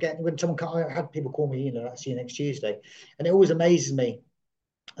action again when I had people call me, see you next Tuesday, and it always amazes me.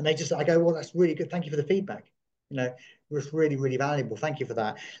 And I go, well, that's really good. Thank you for the feedback. It's really, really valuable. Thank you for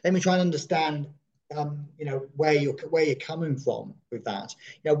that. Let me try and understand, where you're coming from with that.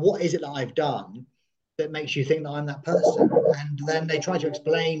 What is it that I've done that makes you think that I'm that person? And then they try to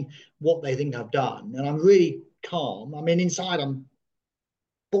explain what they think I've done, and I'm really calm. I mean, inside I'm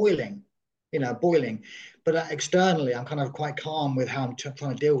boiling, boiling, but externally I'm kind of quite calm with how I'm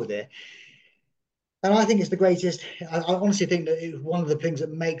trying to deal with it. And I think it's the greatest. I honestly think that it's one of the things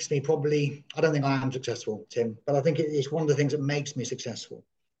that makes me probably, I don't think I am successful, Tim, but I think it's one of the things that makes me successful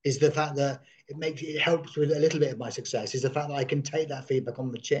is the fact that it helps with a little bit of my success, is the fact that I can take that feedback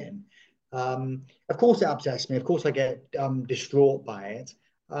on the chin. Of course, it upsets me. Of course, I get distraught by it.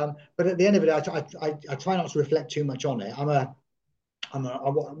 But at the end of it, I try not to reflect too much on it. I'm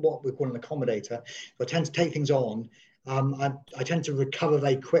what we call an accommodator. So I tend to take things on. I tend to recover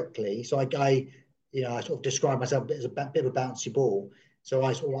very quickly. So I sort of describe myself as a bit of a bouncy ball. So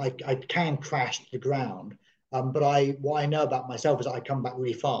I can crash to the ground. But what I know about myself is that I come back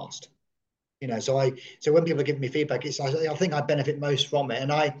really fast. So when people are giving me feedback, I think I benefit most from it.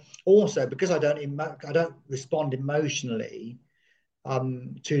 And I also, because I don't respond emotionally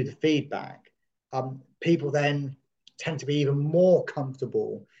to the feedback, people then tend to be even more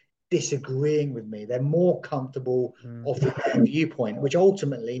comfortable disagreeing with me. They're more comfortable offering their viewpoint, which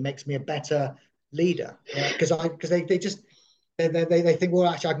ultimately makes me a better leader. Because they think, well,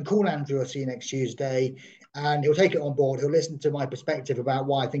 actually, I can call Andrew. I'll see you next Tuesday, and he'll take it on board. He'll listen to my perspective about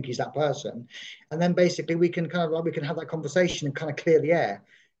why I think he's that person, and then basically we can have that conversation and kind of clear the air.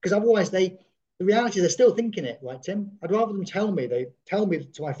 Because otherwise, the reality is they're still thinking it, right, Tim? I'd rather them tell me to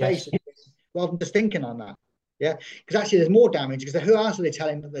my face rather than just thinking on that. Yeah, because actually there's more damage because who else are they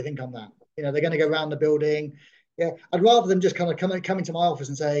telling that they think I'm that? They're going to go around the building. Yeah, I'd rather them just kind of come into my office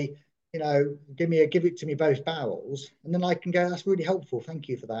and say, give it to me both barrels, and then I can go, that's really helpful, thank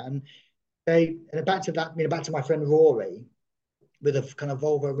you for that. And back to that, back to my friend Rory with a kind of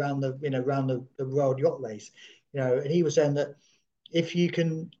Volvo around the World Yacht Race, and he was saying that if you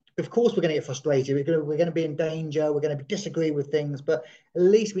can, of course we're going to get frustrated, we're going to be in danger, we're going to disagree with things, but at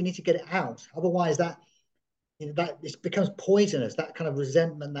least we need to get it out. Otherwise that it becomes poisonous. That kind of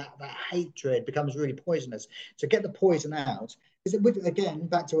resentment, that hatred becomes really poisonous. So get the poison out. Because again,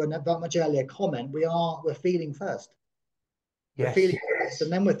 back to a much earlier comment, we're feeling first. Yes. We're feeling first,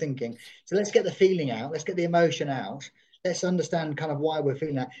 and then we're thinking. So let's get the feeling out. Let's get the emotion out. Let's understand kind of why we're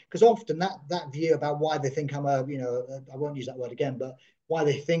feeling that. Because often that view about why they think I'm I won't use that word again, but why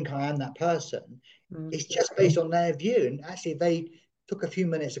they think I am that person, is just based on their view. And actually, they took a few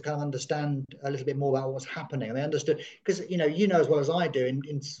minutes to kind of understand a little bit more about what's happening. And they understood, because as well as I do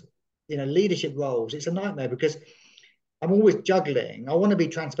in leadership roles, it's a nightmare because I'm always juggling. I want to be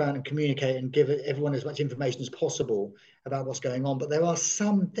transparent and communicate and give everyone as much information as possible about what's going on. But there are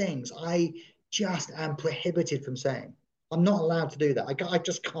some things I just am prohibited from saying. I'm not allowed to do that. I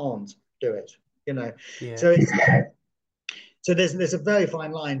just can't do it. Yeah. So there's a very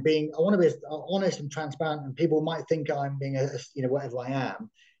fine line. I want to be honest and transparent, and people might think I'm being whatever I am,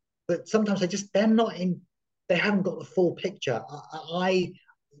 but sometimes they haven't got the full picture. In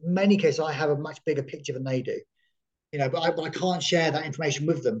many cases, I have a much bigger picture than they do. But I can't share that information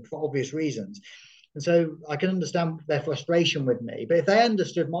with them for obvious reasons. And so I can understand their frustration with me. But if they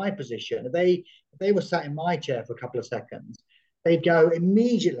understood my position, if they were sat in my chair for a couple of seconds, they'd go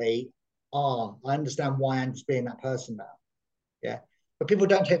immediately, ah, I understand why I'm just being that person now. Yeah. But people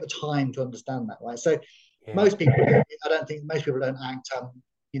don't take the time to understand that, right? So Yeah. most people, I don't think most people don't act,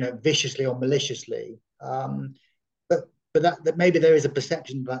 viciously or maliciously. But that maybe there is a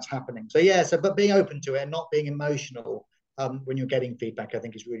perception that's happening. So yeah, but being open to it and not being emotional when you're getting feedback, I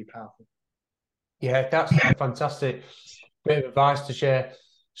think is really powerful. Yeah, that's a fantastic bit of advice to share,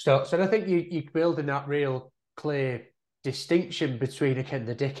 Stokes. And I think you're building that real clear distinction between, again,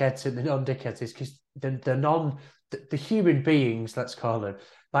 the dickheads and the non-dickheads, is because the human beings, let's call them,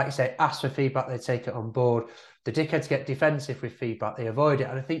 like you say, ask for feedback, they take it on board. The dickheads get defensive with feedback, they avoid it.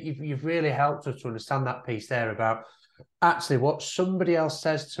 And I think you've really helped us to understand that piece there about actually what somebody else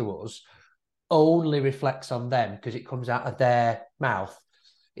says to us only reflects on them because it comes out of their mouth.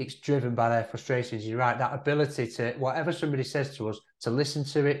 It's driven by their frustrations. You're right. That ability to, whatever somebody says to us, to listen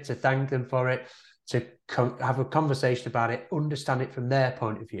to it, to thank them for it, to have a conversation about it, understand it from their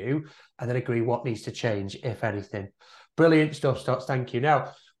point of view, and then agree what needs to change, if anything. Brilliant stuff, Stotts. Thank you.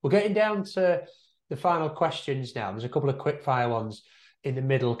 Now, we're getting down to the final questions now. There's a couple of quick fire ones in the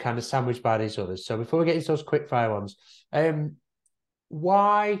middle, kind of sandwiched by these others. So before we get into those quick fire ones,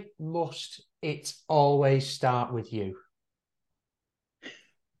 why must it always start with you?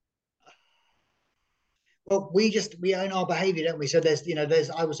 Well, we own our behaviour, don't we? So there's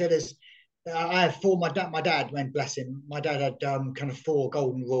I would say there's I have four. My dad went, bless him. My dad had kind of four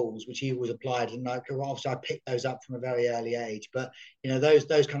golden rules which he always applied, and like obviously I picked those up from a very early age. But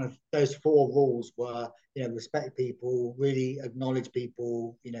those four rules were, respect people, really acknowledge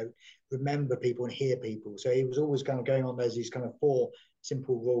people, remember people and hear people. So he was always kind of going on these kind of four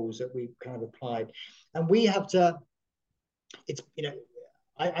simple rules that we kind of applied, and we have to. It's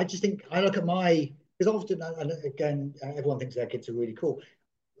I just think I look at my, because often, and again, everyone thinks their kids are really cool.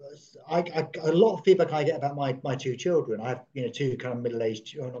 A lot of feedback I get about my two children. I have two kind of middle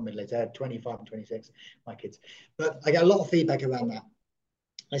aged, or not middle aged. They're 25 and 26, my kids. But I get a lot of feedback around that.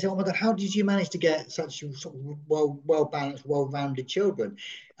 I say, oh my God, how did you manage to get such sort of well balanced, well rounded children?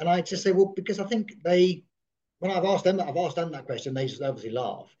 And I just say, well, because I think when I've asked them that question, they just obviously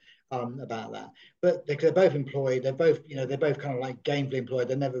laugh about that. But they're both employed. They're both kind of like gainfully employed.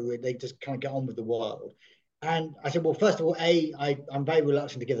 They just kind of get on with the world. And I said, well, first of all, I'm very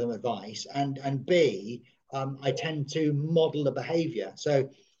reluctant to give them advice, and B, I tend to model the behaviour. So,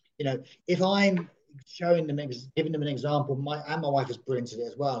 if I'm showing them, giving them an example, my wife is brilliant at it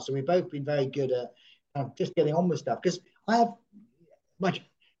as well. So we've both been very good at kind of just getting on with stuff. Because I have much.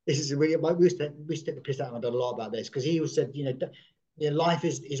 This is really, we used to take the piss out of him a lot about this, because he always said, life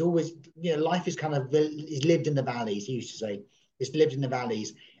is always, life is kind of is lived in the valleys. He used to say it's lived in the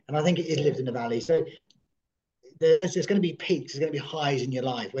valleys, and I think it is lived in the valleys. So there's going to be peaks, there's going to be highs in your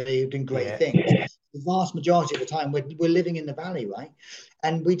life where you're doing great things. The vast majority of the time, we're living in the valley, right?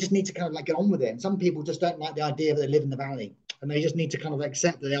 And we just need to kind of like get on with it. And some people just don't like the idea that they live in the valley, and they just need to kind of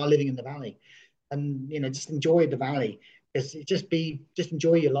accept that they are living in the valley, and just enjoy the valley. Just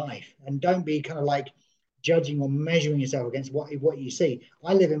enjoy your life, and don't be kind of like judging or measuring yourself against what you see.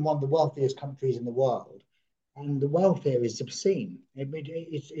 I live in one of the wealthiest countries in the world, and the welfare is obscene.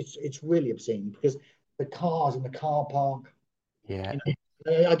 It's really obscene, because the cars in the car park. Yeah.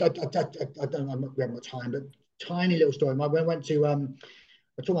 I don't know, we haven't got time, but tiny little story.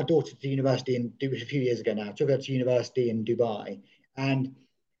 I took my daughter to university, and it was a few years ago now. I took her to university in Dubai, and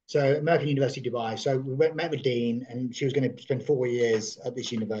so American University Dubai. So met with Dean, and she was going to spend 4 years at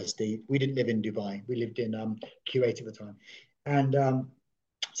this university. We didn't live in Dubai; we lived in Kuwait at the time, and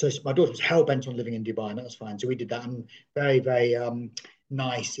so my daughter was hell bent on living in Dubai, and that was fine. So we did that, and very, very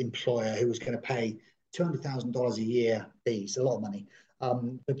nice employer who was going to pay $200,000 a year fees, a lot of money,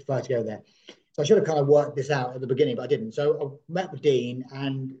 for her to go there. So I should have kind of worked this out at the beginning, but I didn't. So I met with Dean,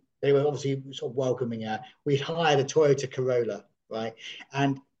 and they were obviously sort of welcoming her. We'd hired a Toyota Corolla, right?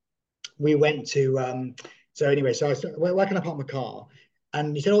 And we went to, so anyway, so I said, where can I park my car?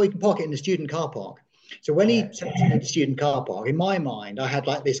 And he said, oh, you can park it in the student car park. So when he took me to the student car park, in my mind, I had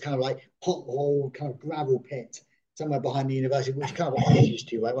like this kind of like pothole, kind of gravel pit somewhere behind the university, which kind of what I was used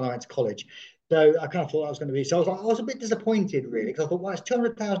to, right, when I went to college. So I kind of thought that was going to be. So I was a bit disappointed, really, because I thought, well, it's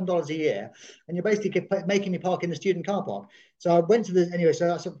 $200,000 a year, and you're basically making me park in the student car park. So I went to the anyway.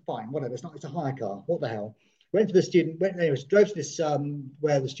 So I said, fine, whatever. It's a hire car. What the hell? Went to the student. Drove to this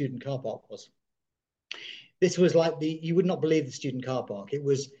where the student car park was. This was like you would not believe the student car park. It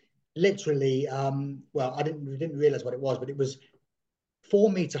was literally well, I didn't realize what it was, but it was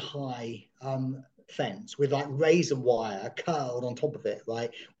 4 meter high, fence with like razor wire curled on top of it,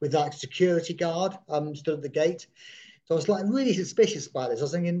 right? With like security guard stood at the gate. So I was like really suspicious about this. I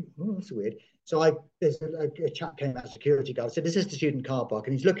was thinking, oh, that's weird. So there's a chap came out, security guard. I said, "This is the student car park,"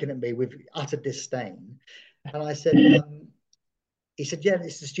 and he's looking at me with utter disdain. And I said, he said, "Yeah,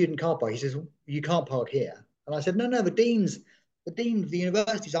 it's the student car park." He says, "You can't park here." And I said, "No, no, the dean of the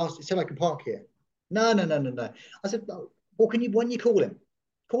university's asked, said I can park here." No, no, no, no, no. I said, "Well, can you, when you call him,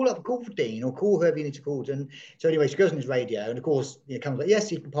 call for Dean or call whoever you need to call." And so anyway, she goes on his radio, and of course, comes like,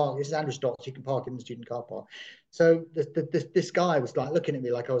 "Yes, you can park. This is Andrew Stotts. You can park in the student car park." So this guy was like looking at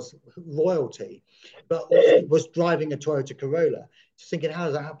me like I was royalty, but was driving a Toyota Corolla. Just thinking, how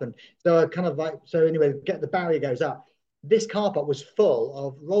does that happen? So I kind of like, so anyway, the barrier goes up. This car park was full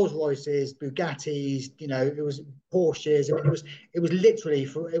of Rolls Royces, Bugattis, it was Porsches. I mean, it was literally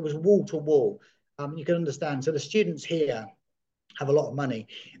it was wall to wall. You can understand. So the students here have a lot of money,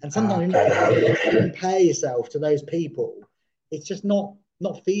 and sometimes you compare yourself to those people. It's just not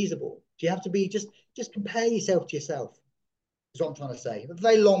feasible. You have to be just compare yourself to yourself. Is what I'm trying to say. A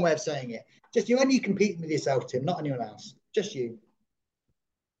very long way of saying it. Just you only compete with yourself, Tim, not anyone else. Just you.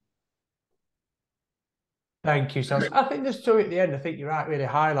 Thank you, Sals. I think the story at the end, I think you're right, really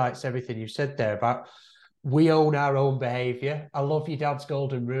highlights everything you've said there about we own our own behaviour. I love your dad's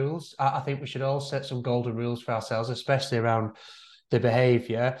golden rules. I think we should all set some golden rules for ourselves, especially around the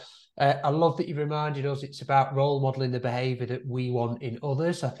behaviour. I love that you reminded us it's about role modelling the behaviour that we want in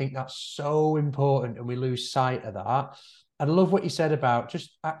others. I think that's so important and we lose sight of that. And I love what you said about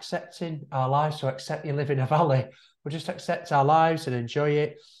just accepting our lives. So accept you live in a valley. We'll just accept our lives and enjoy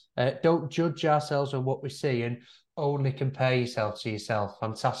it. Don't judge ourselves on what we see and only compare yourself to yourself.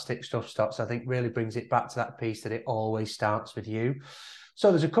 Fantastic stuff, Stotts. I think really brings it back to that piece that it always starts with you.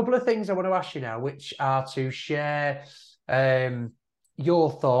 So there's a couple of things I want to ask you now, which are to share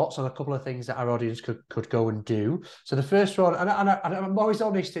your thoughts on a couple of things that our audience could go and do. So the first one, and I'm always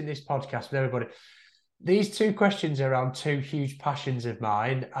honest in this podcast with everybody, these two questions are around two huge passions of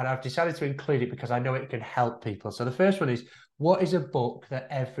mine, and I've decided to include it because I know it can help people. So the first one is, what is a book that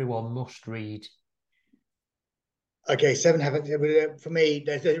everyone must read? Okay, 7 Habits. For me,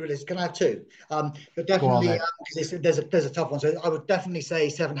 can I have two? But definitely, there's a tough one. So I would definitely say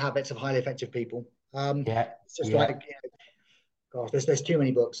 7 Habits of Highly Effective People. It's just like, gosh, there's too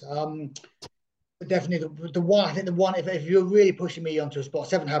many books. Definitely the one. I think the one. If you're really pushing me onto a spot,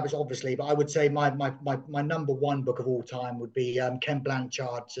 7 Habits, obviously. But I would say my number one book of all time would be Ken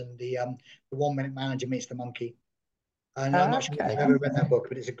Blanchard's and the 1 Minute Manager Meets the Monkey. And I'm not sure if you've ever read that book,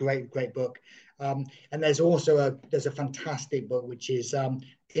 but it's a great book. And there's also there's a fantastic book which is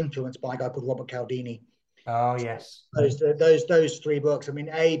influenced by a guy called Robert Cialdini. Oh yes. Those three books. I mean,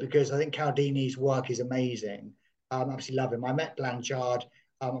 because I think Cialdini's work is amazing. I absolutely love him. I met Blanchard.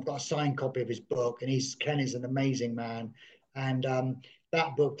 I've got a signed copy of his book, and Ken is an amazing man. And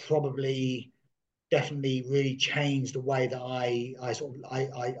that book probably definitely really changed the way that I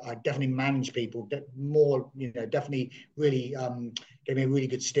definitely manage people more, definitely really gave me a really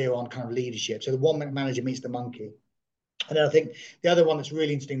good steer on kind of leadership. So the 1 Minute Manager Meets the Monkey. And then I think the other one that's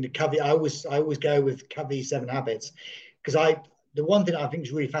really interesting, I always go with Covey's 7 Habits, because the one thing I think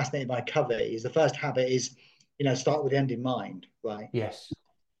is really fascinating by Covey is the first habit is, start with the end in mind, right? Yes.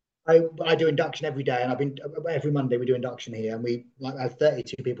 I do induction every day, and every Monday we do induction here, and we have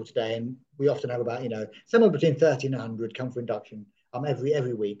 32 people today, and we often have about somewhere between 30 and 100 come for induction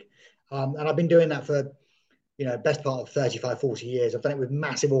every week, and I've been doing that for best part of 35-40 years. I've done it with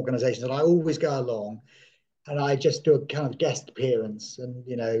massive organisations, and I always go along, and I just do a kind of guest appearance, and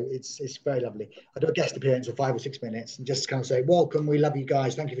it's very lovely. I do a guest appearance for 5 or 6 minutes, and just kind of say, "Welcome, we love you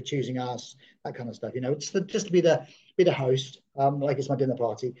guys, thank you for choosing us," that kind of stuff. Just to be the host, like it's my dinner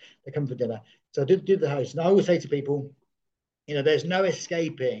party. They come for dinner, so I do the host, and I always say to people, there's no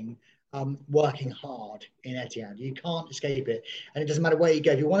escaping working hard in Etihad. You can't escape it, and it doesn't matter where you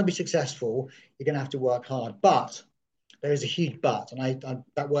go. If you want to be successful, you're going to have to work hard, but there is a huge but, and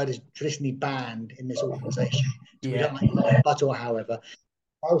that word is traditionally banned in this organization. So we don't like but or however.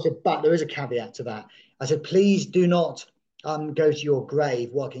 I always said, but there is a caveat to that. I said, please do not go to your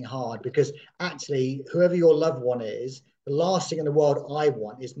grave working hard, because actually, whoever your loved one is, the last thing in the world I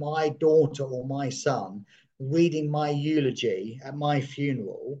want is my daughter or my son reading my eulogy at my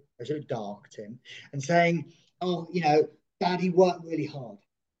funeral. It's a bit dark, Tim, and saying, "Oh, Daddy worked really hard."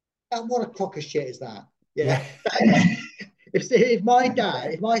 What a crock of shit is that? Yeah. If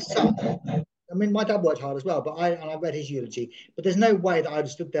my son, I mean, my dad worked hard as well, but I read his eulogy. But there's no way that I'd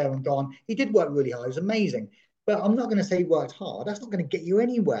have stood there and gone, "He did work really hard. It was amazing." But I'm not going to say he worked hard. That's not going to get you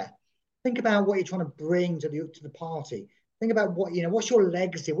anywhere. Think about what you're trying to bring to the party. Think about what's your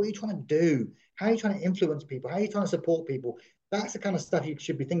legacy? What are you trying to do? How are you trying to influence people? How are you trying to support people? That's the kind of stuff you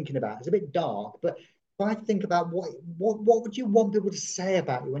should be thinking about. It's a bit dark, but try to think about what would you want people to say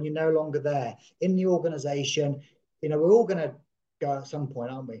about you when you're no longer there in the organization. We're all going to go at some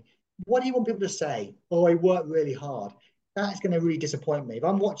point, aren't we? What do you want people to say? Oh, I worked really hard. That's going to really disappoint me. If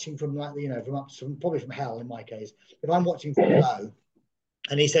I'm watching from probably from hell in my case, if I'm watching from low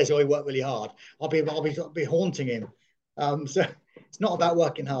and he says, "Oh, he worked really hard," I'll be haunting him. So it's not about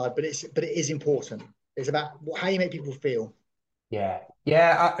working hard, but it is important. It's about how you make people feel. Yeah,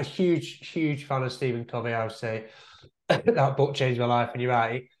 yeah, a huge fan of Stephen Covey. I would say that book changed my life. And you're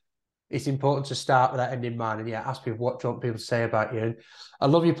right, it's important to start with that end in mind. And yeah, ask people what do you want people to say about you. And I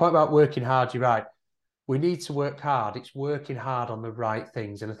love your point about working hard. You're right. We need to work hard. It's working hard on the right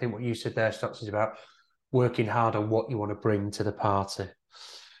things. And I think what you said there, Stocks, is about working hard on what you want to bring to the party.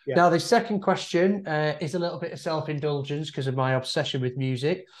 Yeah. Now, the second question is a little bit of self-indulgence because of my obsession with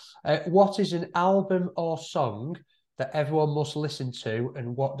music. What is an album or song that everyone must listen to,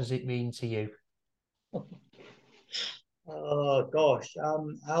 and what does it mean to you? Oh gosh,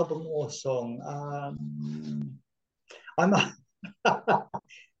 album or song? I'm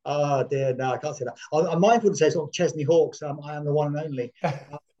oh dear, no, I can't say that. I'm mindful to say sort of Chesney Hawkes. I am the one and only.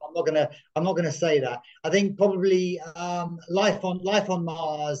 I'm not gonna say that. I think probably Life on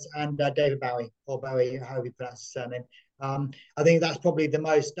Mars and David Bowie or Bowie, however you pronounce his surname. I think that's probably the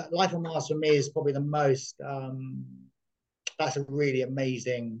most. Life on Mars for me is probably the most. That's a really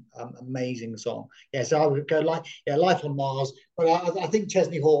amazing song. Yeah, so I would go Life on Mars. But I think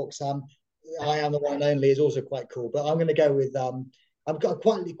Chesney Hawkes, I Am the One and Only is also quite cool. But I'm going to go with I've got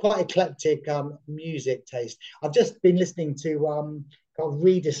quite eclectic music taste. I've just been listening to kind of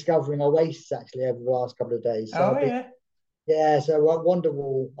rediscovering Oasis actually over the last couple of days. So so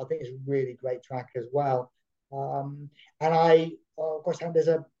Wonderwall I think is a really great track as well. And I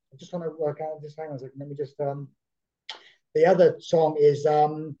just want to work out. Just hang on a second. Let me just the other song is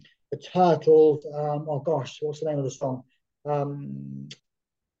the Turtles. Oh gosh, what's the name of the song?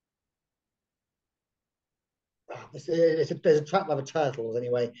 There's a track by the Turtles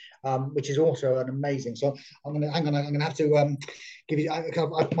anyway, which is also an amazing song. I'm gonna have to give you. I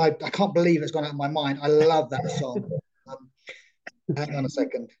can't believe it's gone out of my mind. I love that song. Hang on a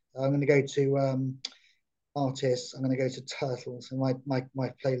second. I'm gonna go to artists. I'm gonna go to Turtles in my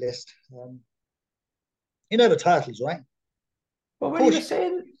playlist. You know the Turtles, right? Well, when you were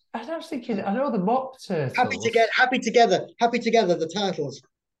saying, I was thinking, I know the Mop Turtles. Happy together, the Turtles.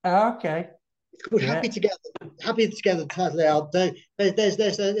 Oh, okay. It's called Happy Together. Happy Together, the Turtles.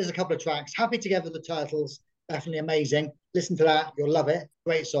 There's a couple of tracks. Happy Together, the Turtles. Definitely amazing. Listen to that. You'll love it.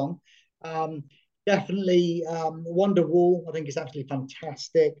 Great song. Definitely Wonderwall. I think it's absolutely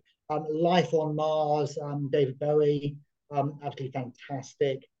fantastic. Life on Mars. David Bowie. Absolutely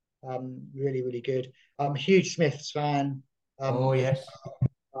fantastic. Really, really good. Huge Smiths fan. Oh yes.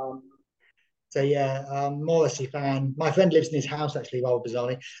 So yeah, Morrissey fan. My friend lives in his house actually, rather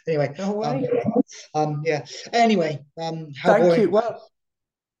bizarrely. Anyway, no way. Yeah. Anyway, thank you. Well,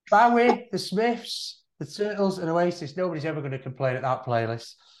 Bowie, the Smiths, the Turtles, and Oasis. Nobody's ever going to complain at that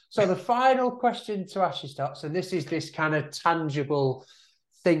playlist. So the final question to ask you, Stocks, and this is this kind of tangible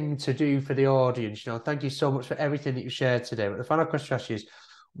thing to do for the audience. Thank you so much for everything that you shared today. But the final question to ask you is,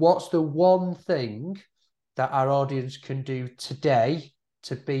 what's the one thing that our audience can do today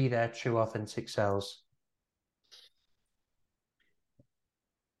to be their true authentic selves?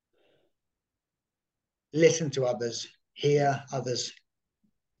 Listen to others, hear others.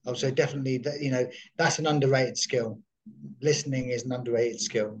 I would say definitely that that's an underrated skill. Listening is an underrated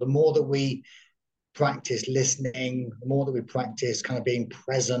skill. The more that we practice listening, the more that we practice kind of being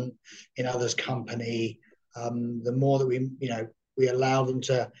present in others' company, the more that we allow them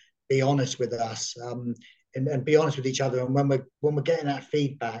to be honest with us, and be honest with each other. And when we're getting that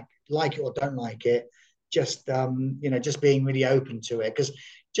feedback, like it or don't like it, just being really open to it. Because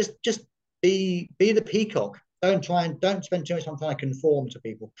just be the peacock. Don't spend too much time trying to conform to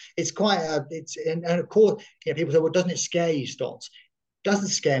people. It's and of course, people say, well, doesn't it scare you, Stotts? Doesn't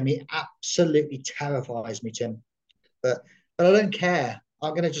scare me. Absolutely terrifies me, Tim. But I don't care.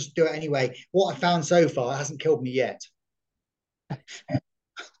 I'm going to just do it anyway. What I found so far hasn't killed me yet.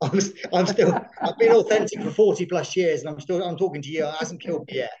 I've been authentic for 40 plus years, and I'm talking to you. It hasn't killed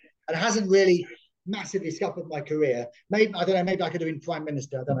me yet, and it hasn't really massively scuppered my career. Maybe I don't know. Maybe I could have been prime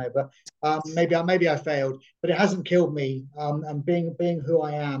minister. I don't know, but maybe I failed. But it hasn't killed me. And being who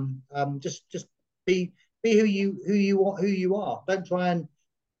I am, just be who you are. Don't try and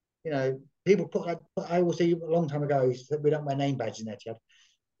people put. I will say a long time ago that we don't wear name badges in there, Chad.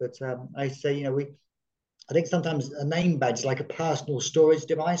 But I say I think sometimes a name badge is like a personal storage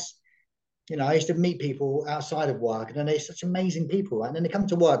device. I used to meet people outside of work, and then they're such amazing people, right? And then they come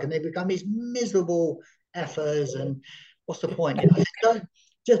to work and they become these miserable effers. And what's the point? Don't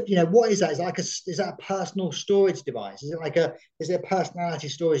just, what is that? Is that a personal storage device? Is it a personality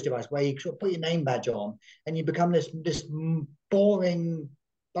storage device where you sort of put your name badge on and you become this boring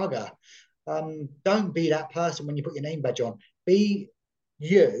bugger? Don't be that person when you put your name badge on. Be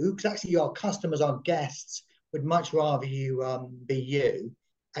you, because actually our customers, our guests would much rather you be you,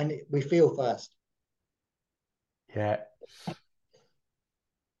 and we feel first. Yeah.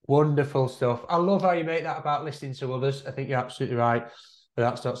 Wonderful stuff. I love how you make that about listening to others. I think you're absolutely right.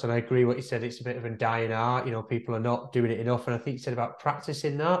 But that's and I agree what you said. It's a bit of a dying art. People are not doing it enough. And I think you said about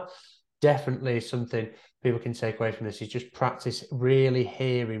practicing that. Definitely something people can take away from this is just practice really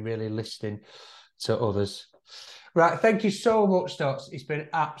hearing, really listening to others. Right. Thank you so much, Stotts. It's been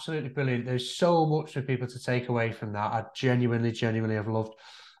absolutely brilliant. There's so much for people to take away from that. I genuinely have loved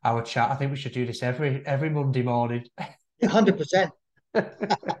our chat. I think we should do this every Monday morning. 100%.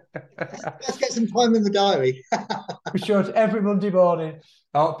 Let's get some time in the diary. We should every Monday morning.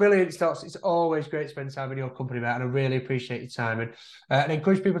 Oh, brilliant, Stotts. It's always great to spend time in your company, mate, and I really appreciate your time. And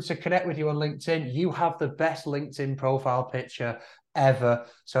encourage people to connect with you on LinkedIn. You have the best LinkedIn profile picture ever.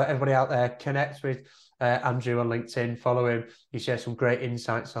 So everybody out there, connect with Andrew on LinkedIn, follow him. You share some great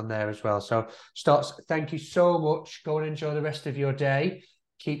insights on there as well. So, Stotts, thank you so much. Go and enjoy the rest of your day.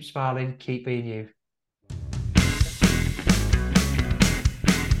 Keep smiling, keep being you.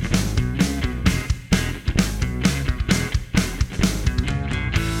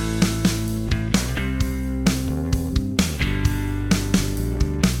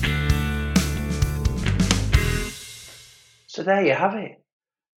 So there you have it.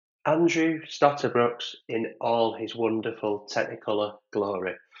 Andrew Stotter-Brooks in all his wonderful Technicolor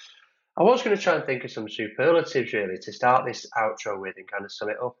glory. I was going to try and think of some superlatives really to start this outro with and kind of sum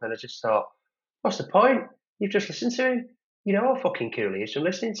it up, and I just thought, what's the point? You've just listened to him. You know how fucking cool he is from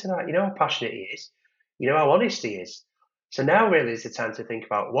listening to that. You know how passionate he is. You know how honest he is. So now really is the time to think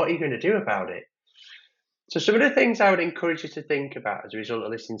about what are you going to do about it. So some of the things I would encourage you to think about as a result of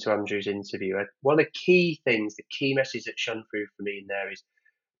listening to Andrew's interview, one of the key things, the key message that shone through for me in there is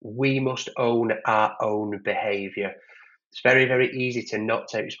we must own our own behaviour. It's very, very easy to not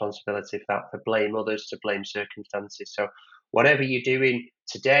take responsibility for that, to blame others, to blame circumstances. So whatever you're doing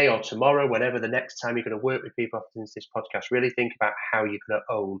today or tomorrow, whenever the next time you're going to work with people after this podcast, really think about how you're going to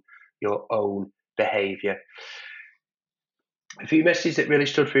own your own behaviour. A few messages that really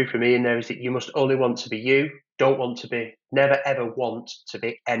stood through for me in there is that you must only want to be you, never ever want to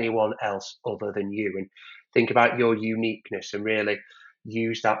be anyone else other than you. And think about your uniqueness and really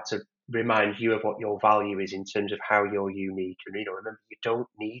use that to remind you of what your value is in terms of how you're unique. And remember, you don't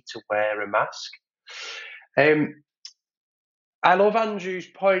need to wear a mask. I love Andrew's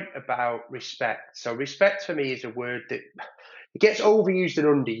point about respect. So respect for me is a word that it gets overused and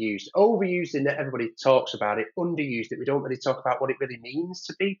underused. Overused in that everybody talks about it, underused that we don't really talk about what it really means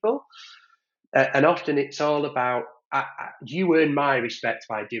to people. And often it's all about, you earn my respect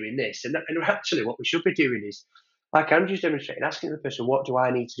by doing this. And actually what we should be doing is, like Andrew's demonstrating, asking the person, what do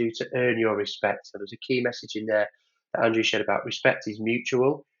I need to do to earn your respect? So there's a key message in there that Andrew shared about respect is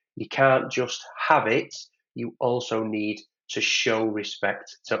mutual. You can't just have it. You also need to show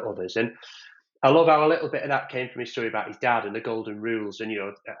respect to others. And I love how a little bit of that came from his story about his dad and the golden rules. And,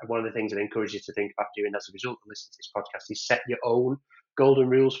 one of the things I encourage you to think about doing as a result of listening to this podcast is set your own golden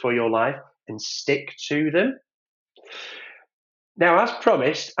rules for your life and stick to them. Now, as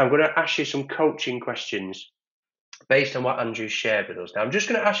promised, I'm going to ask you some coaching questions based on what Andrew shared with us. Now, I'm just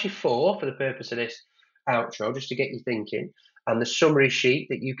going to ask you 4 for the purpose of this outro, just to get you thinking. And the summary sheet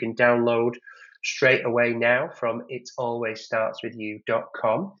that you can download straight away now from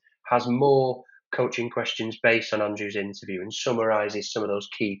itsalwaysstartswithyou.com has more coaching questions based on Andrew's interview and summarises some of those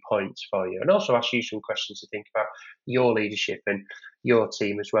key points for you, and also ask you some questions to think about your leadership and your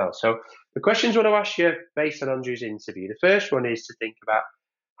team as well. So the questions I want to ask you based on Andrew's interview, the first one is to think about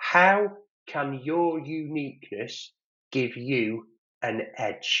how can your uniqueness give you an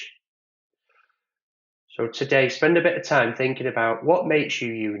edge? So today, spend a bit of time thinking about what makes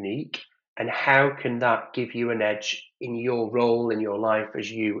you unique and how can that give you an edge in your role in your life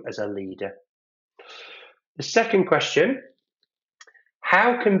as you as a leader. The second question,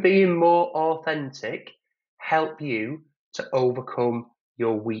 how can being more authentic help you to overcome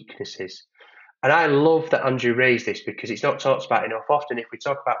your weaknesses? And I love that Andrew raised this because it's not talked about enough. Often if we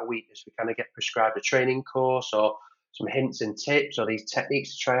talk about a weakness, we kind of get prescribed a training course or some hints and tips or these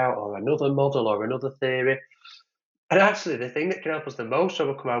techniques to try out or another model or another theory. And actually the thing that can help us the most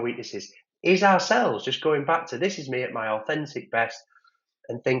overcome our weaknesses is ourselves, just going back to this is me at my authentic best,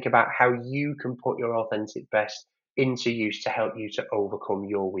 and think about how you can put your authentic best into use to help you to overcome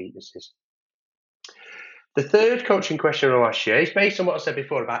your weaknesses. The third coaching question I'll ask you is based on what I said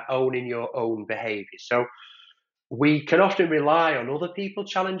before about owning your own behaviour. So we can often rely on other people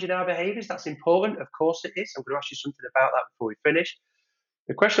challenging our behaviours. That's important. Of course it is. I'm going to ask you something about that before we finish.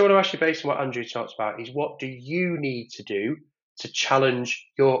 The question I want to ask you based on what Andrew talks about is what do you need to do to challenge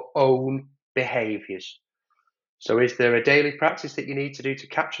your own behaviours? So is there a daily practice that you need to do to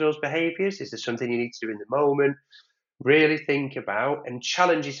capture those behaviours? Is there something you need to do in the moment? Really think about and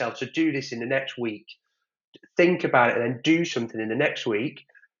challenge yourself to do this in the next week. Think about it and then do something in the next week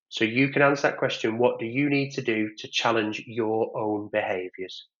so you can answer that question, what do you need to do to challenge your own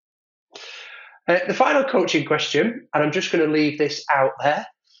behaviours? The final coaching question, and I'm just going to leave this out there,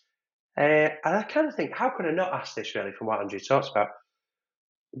 and I kind of think, how could I not ask this really from what Andrew talks about?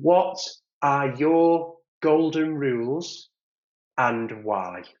 What are your golden rules and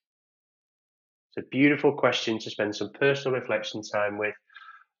why? It's a beautiful question to spend some personal reflection time with.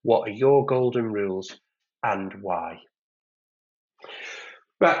 What are your golden rules and why?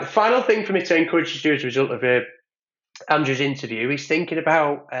 Right, the final thing for me to encourage you to do as a result of Andrew's interview is thinking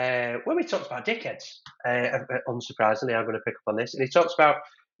about when we talked about dickheads. Unsurprisingly, I'm going to pick up on this. And he talks about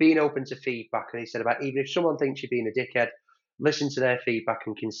being open to feedback. And he said about even if someone thinks you're being a dickhead, listen to their feedback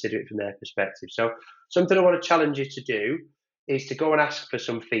and consider it from their perspective. So something I want to challenge you to do is to go and ask for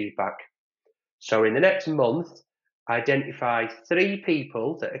some feedback. So in the next month, identify 3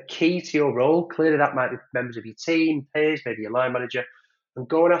 people that are key to your role. Clearly, that might be members of your team, peers, maybe your line manager, and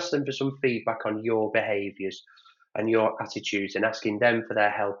go and ask them for some feedback on your behaviours and your attitudes and asking them for their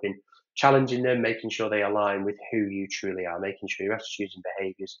help in challenging them, making sure they align with who you truly are, making sure your attitudes and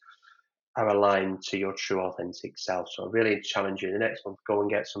behaviours are aligned to your true authentic self. So I really challenge you in the next month, go and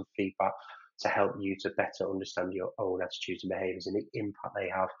get some feedback to help you to better understand your own attitudes and behaviours and the impact they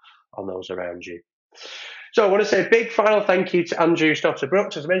have on those around you. So I want to say a big final thank you to Andrew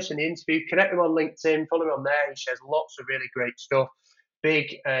Stotter-Brooks. As I mentioned in the interview, connect him on LinkedIn, follow him on there. He shares lots of really great stuff.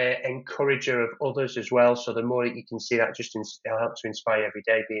 Big encourager of others as well. So the more that you can see that, just it'll help to inspire every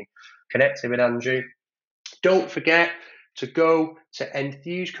day being connected with Andrew. Don't forget to go to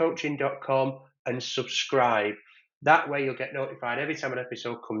enthuscoaching.com and subscribe. That way you'll get notified every time an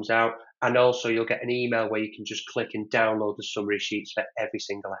episode comes out, and also you'll get an email where you can just click and download the summary sheets for every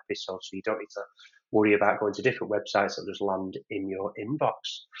single episode, so you don't need to worry about going to different websites that just land in your inbox.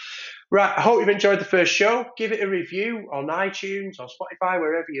 Right, I hope you've enjoyed the first show. Give it a review on iTunes or Spotify,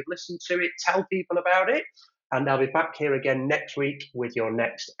 wherever you've listened to it. Tell people about it, and I'll be back here again next week with your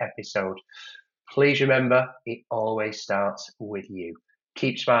next episode. Please remember, it always starts with you.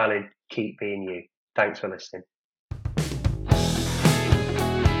 Keep smiling, keep being you. Thanks for listening.